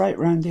sew right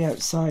around the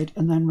outside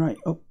and then right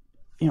up,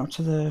 you know,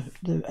 to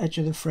the edge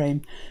of the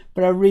frame.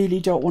 But I really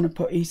don't want to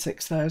put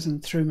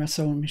E6000 through my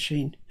sewing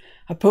machine.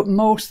 I put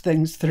most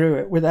things through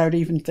it without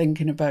even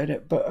thinking about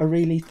it, but I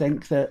really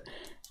think that,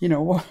 you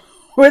know,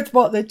 with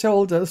what they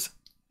told us,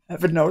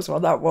 Heaven knows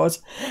what that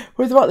was.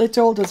 With what they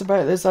told us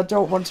about this, I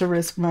don't want to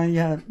risk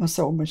my my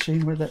sewing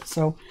machine with it.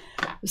 So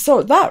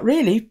that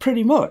really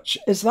pretty much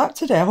is that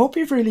today. I hope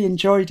you've really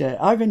enjoyed it.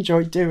 I've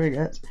enjoyed doing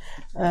it,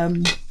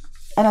 and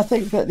I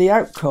think that the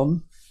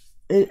outcome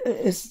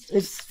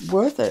is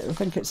worth it. I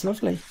think it's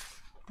lovely.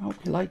 I hope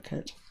you like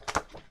it.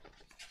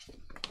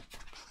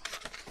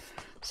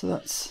 So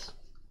that's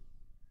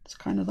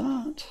kind of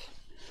that.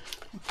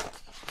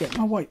 Get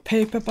my white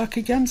paper back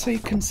again so you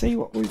can see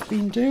what we've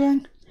been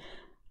doing.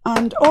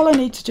 And all I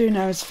need to do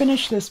now is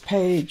finish this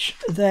page,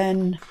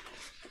 then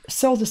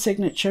sew the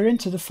signature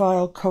into the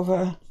file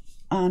cover,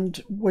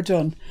 and we're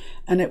done.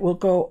 And it will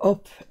go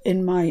up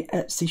in my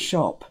Etsy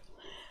shop.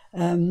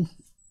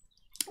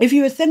 If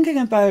you were thinking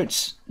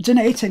about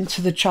donating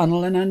to the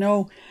channel, and I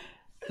know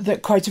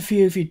that quite a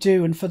few of you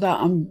do, and for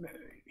that I'm,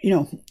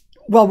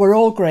 well, we're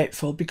all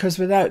grateful, because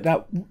without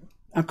that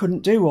I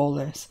couldn't do all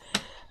this.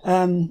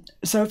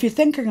 So if you're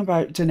thinking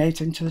about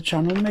donating to the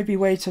channel, maybe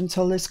wait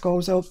until this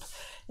goes up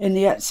in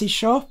the Etsy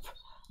shop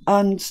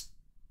and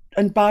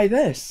buy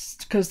this,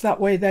 because that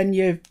way then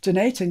you're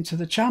donating to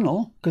the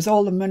channel, because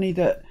all the money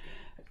that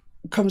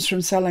comes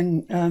from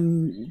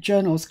selling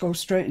journals goes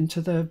straight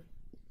into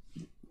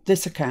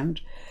this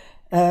account,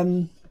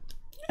 and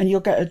you'll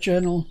get a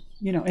journal,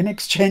 in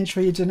exchange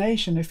for your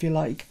donation, if you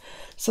like.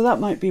 So that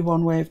might be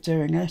one way of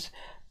doing it.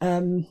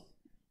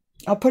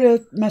 I'll put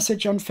a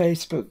message on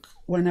Facebook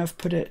when I've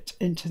put it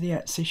into the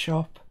Etsy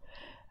shop.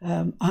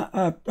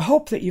 I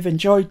hope that you've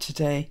enjoyed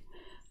today.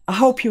 I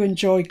hope you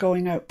enjoy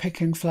going out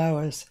picking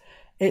flowers.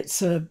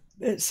 It's a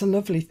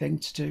lovely thing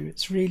to do.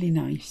 It's really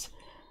nice.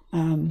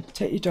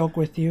 Take your dog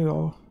with you,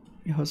 or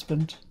your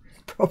husband,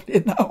 probably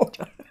in that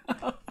order.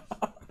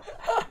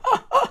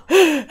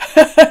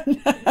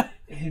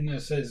 Hina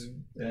says,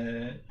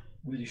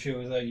 will you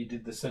show us how you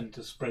did the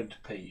centre spread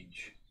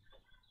page?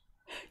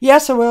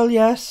 Yes, I will.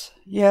 Yes,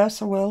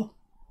 I will.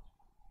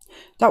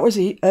 That was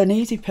an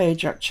easy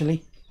page,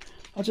 actually.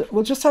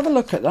 We'll just have a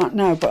look at that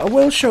now, but I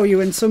will show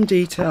you in some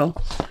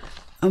detail.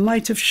 I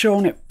might have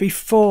shown it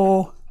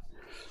before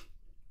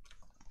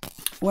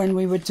when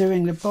we were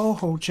doing the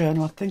boho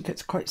journal. I think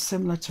it's quite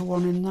similar to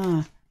one in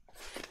there.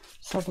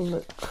 Let's have a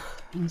look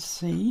and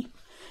see.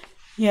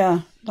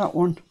 Yeah, that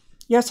one.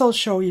 Yes, I'll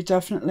show you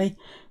definitely.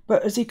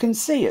 But as you can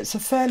see, it's a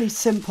fairly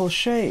simple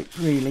shape,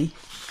 really.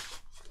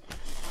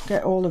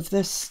 Get all of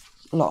this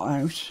lot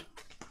out.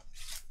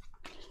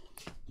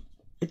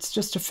 It's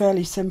just a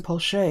fairly simple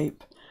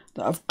shape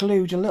that I've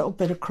glued a little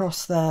bit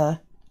across there,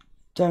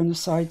 down the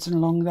sides and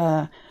along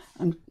there,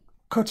 and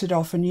cut it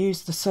off and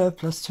used the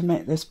surplus to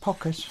make this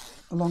pocket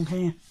along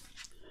here.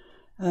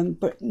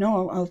 But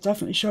no, I'll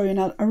definitely show you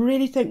now. I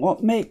really think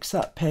what makes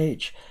that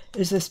page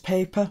is this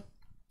paper.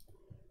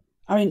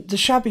 I mean, the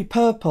shabby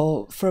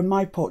purple from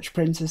My Porch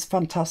Prints is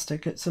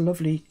fantastic. It's a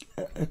lovely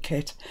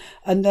kit,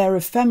 and they're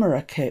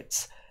ephemera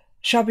kits.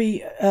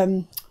 Shabby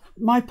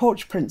My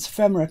Porch Prints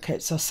ephemera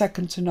kits are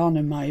second to none,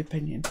 in my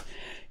opinion.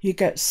 You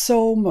get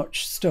so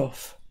much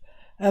stuff.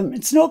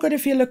 It's not good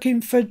if you're looking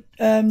for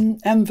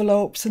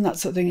envelopes and that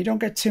sort of thing. You don't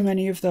get too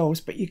many of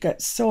those, but you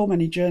get so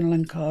many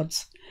journaling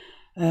cards.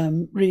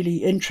 Really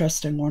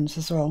interesting ones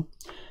as well.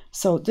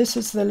 So this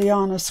is the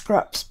Liana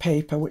Scraps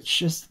paper,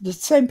 which is the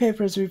same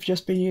paper as we've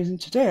just been using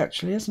today,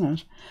 actually,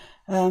 isn't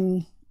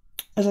it?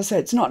 As I say,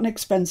 it's not an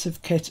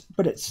expensive kit,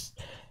 but it's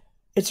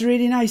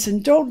really nice.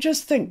 And don't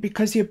just think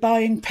because you're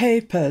buying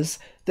papers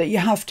that you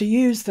have to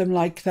use them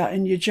like that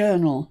in your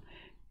journal.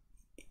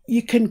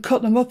 You can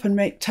cut them up and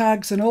make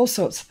tags and all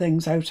sorts of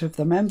things out of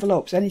them,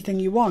 envelopes, anything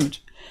you want.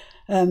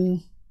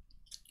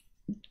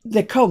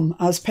 They come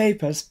as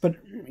papers, but,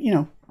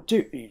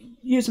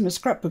 use them as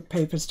scrapbook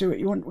papers, do what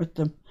you want with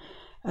them.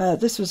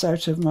 This was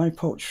out of My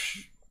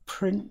Porch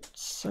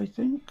Prints, I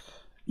think.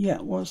 Yeah,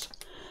 it was.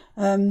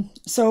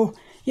 So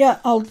yeah,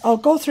 I'll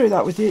go through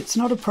that with you. It's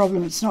not a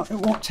problem. It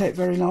won't take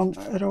very long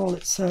at all.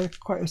 It's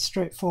quite a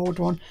straightforward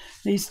one.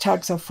 These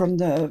tags are from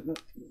the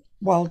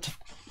Wild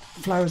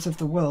Flowers of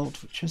the World,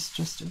 which is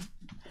just a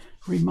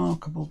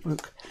remarkable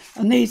book.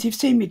 And these you've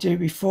seen me do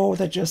before.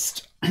 They're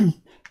just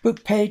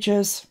book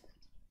pages.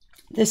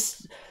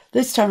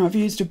 This time I've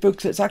used a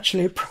book that's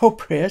actually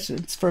appropriate.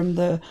 It's from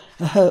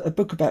a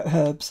book about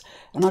herbs,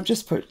 and I've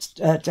just put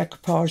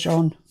decoupage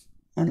on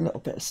and a little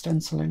bit of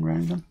stenciling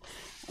around them,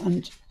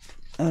 and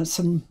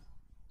some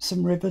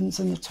ribbons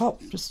in the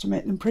top just to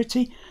make them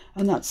pretty,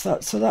 and that's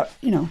that. So that,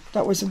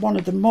 that was one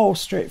of the more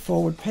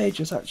straightforward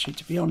pages, actually,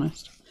 to be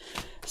honest.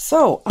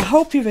 So I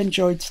hope you've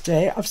enjoyed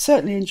today. I've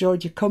certainly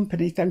enjoyed your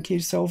company. Thank you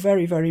so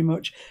very, very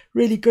much.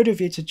 Really good of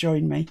you to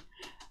join me.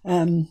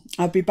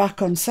 I'll be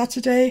back on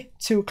Saturday,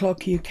 2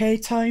 o'clock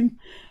UK time.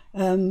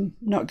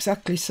 Not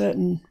exactly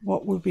certain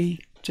what we'll be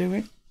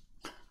doing.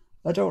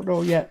 I don't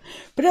know yet,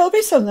 but it'll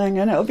be something,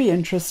 and it'll be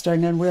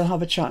interesting, and we'll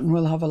have a chat and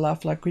we'll have a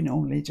laugh like we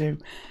normally do.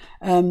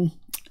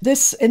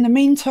 This, in the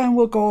meantime,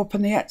 will go up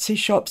in the Etsy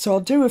shop, so I'll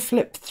do a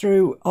flip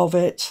through of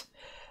it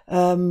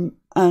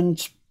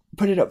and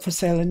put it up for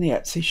sale in the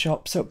Etsy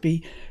shop. So it'd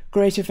be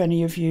great if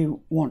any of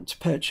you want to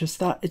purchase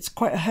that. It's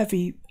quite a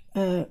heavy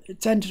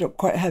it's ended up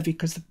quite heavy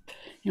because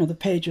the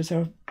pages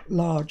are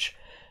large.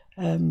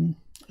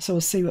 So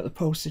we'll see what the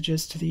postage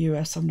is to the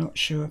US. I'm not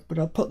sure, but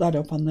I'll put that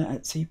up on the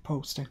Etsy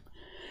posting.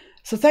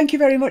 So thank you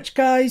very much,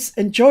 guys.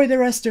 Enjoy the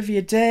rest of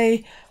your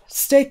day.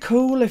 Stay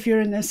cool if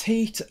you're in this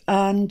heat,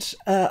 and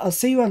I'll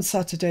see you on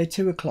Saturday,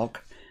 2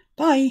 o'clock.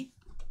 Bye.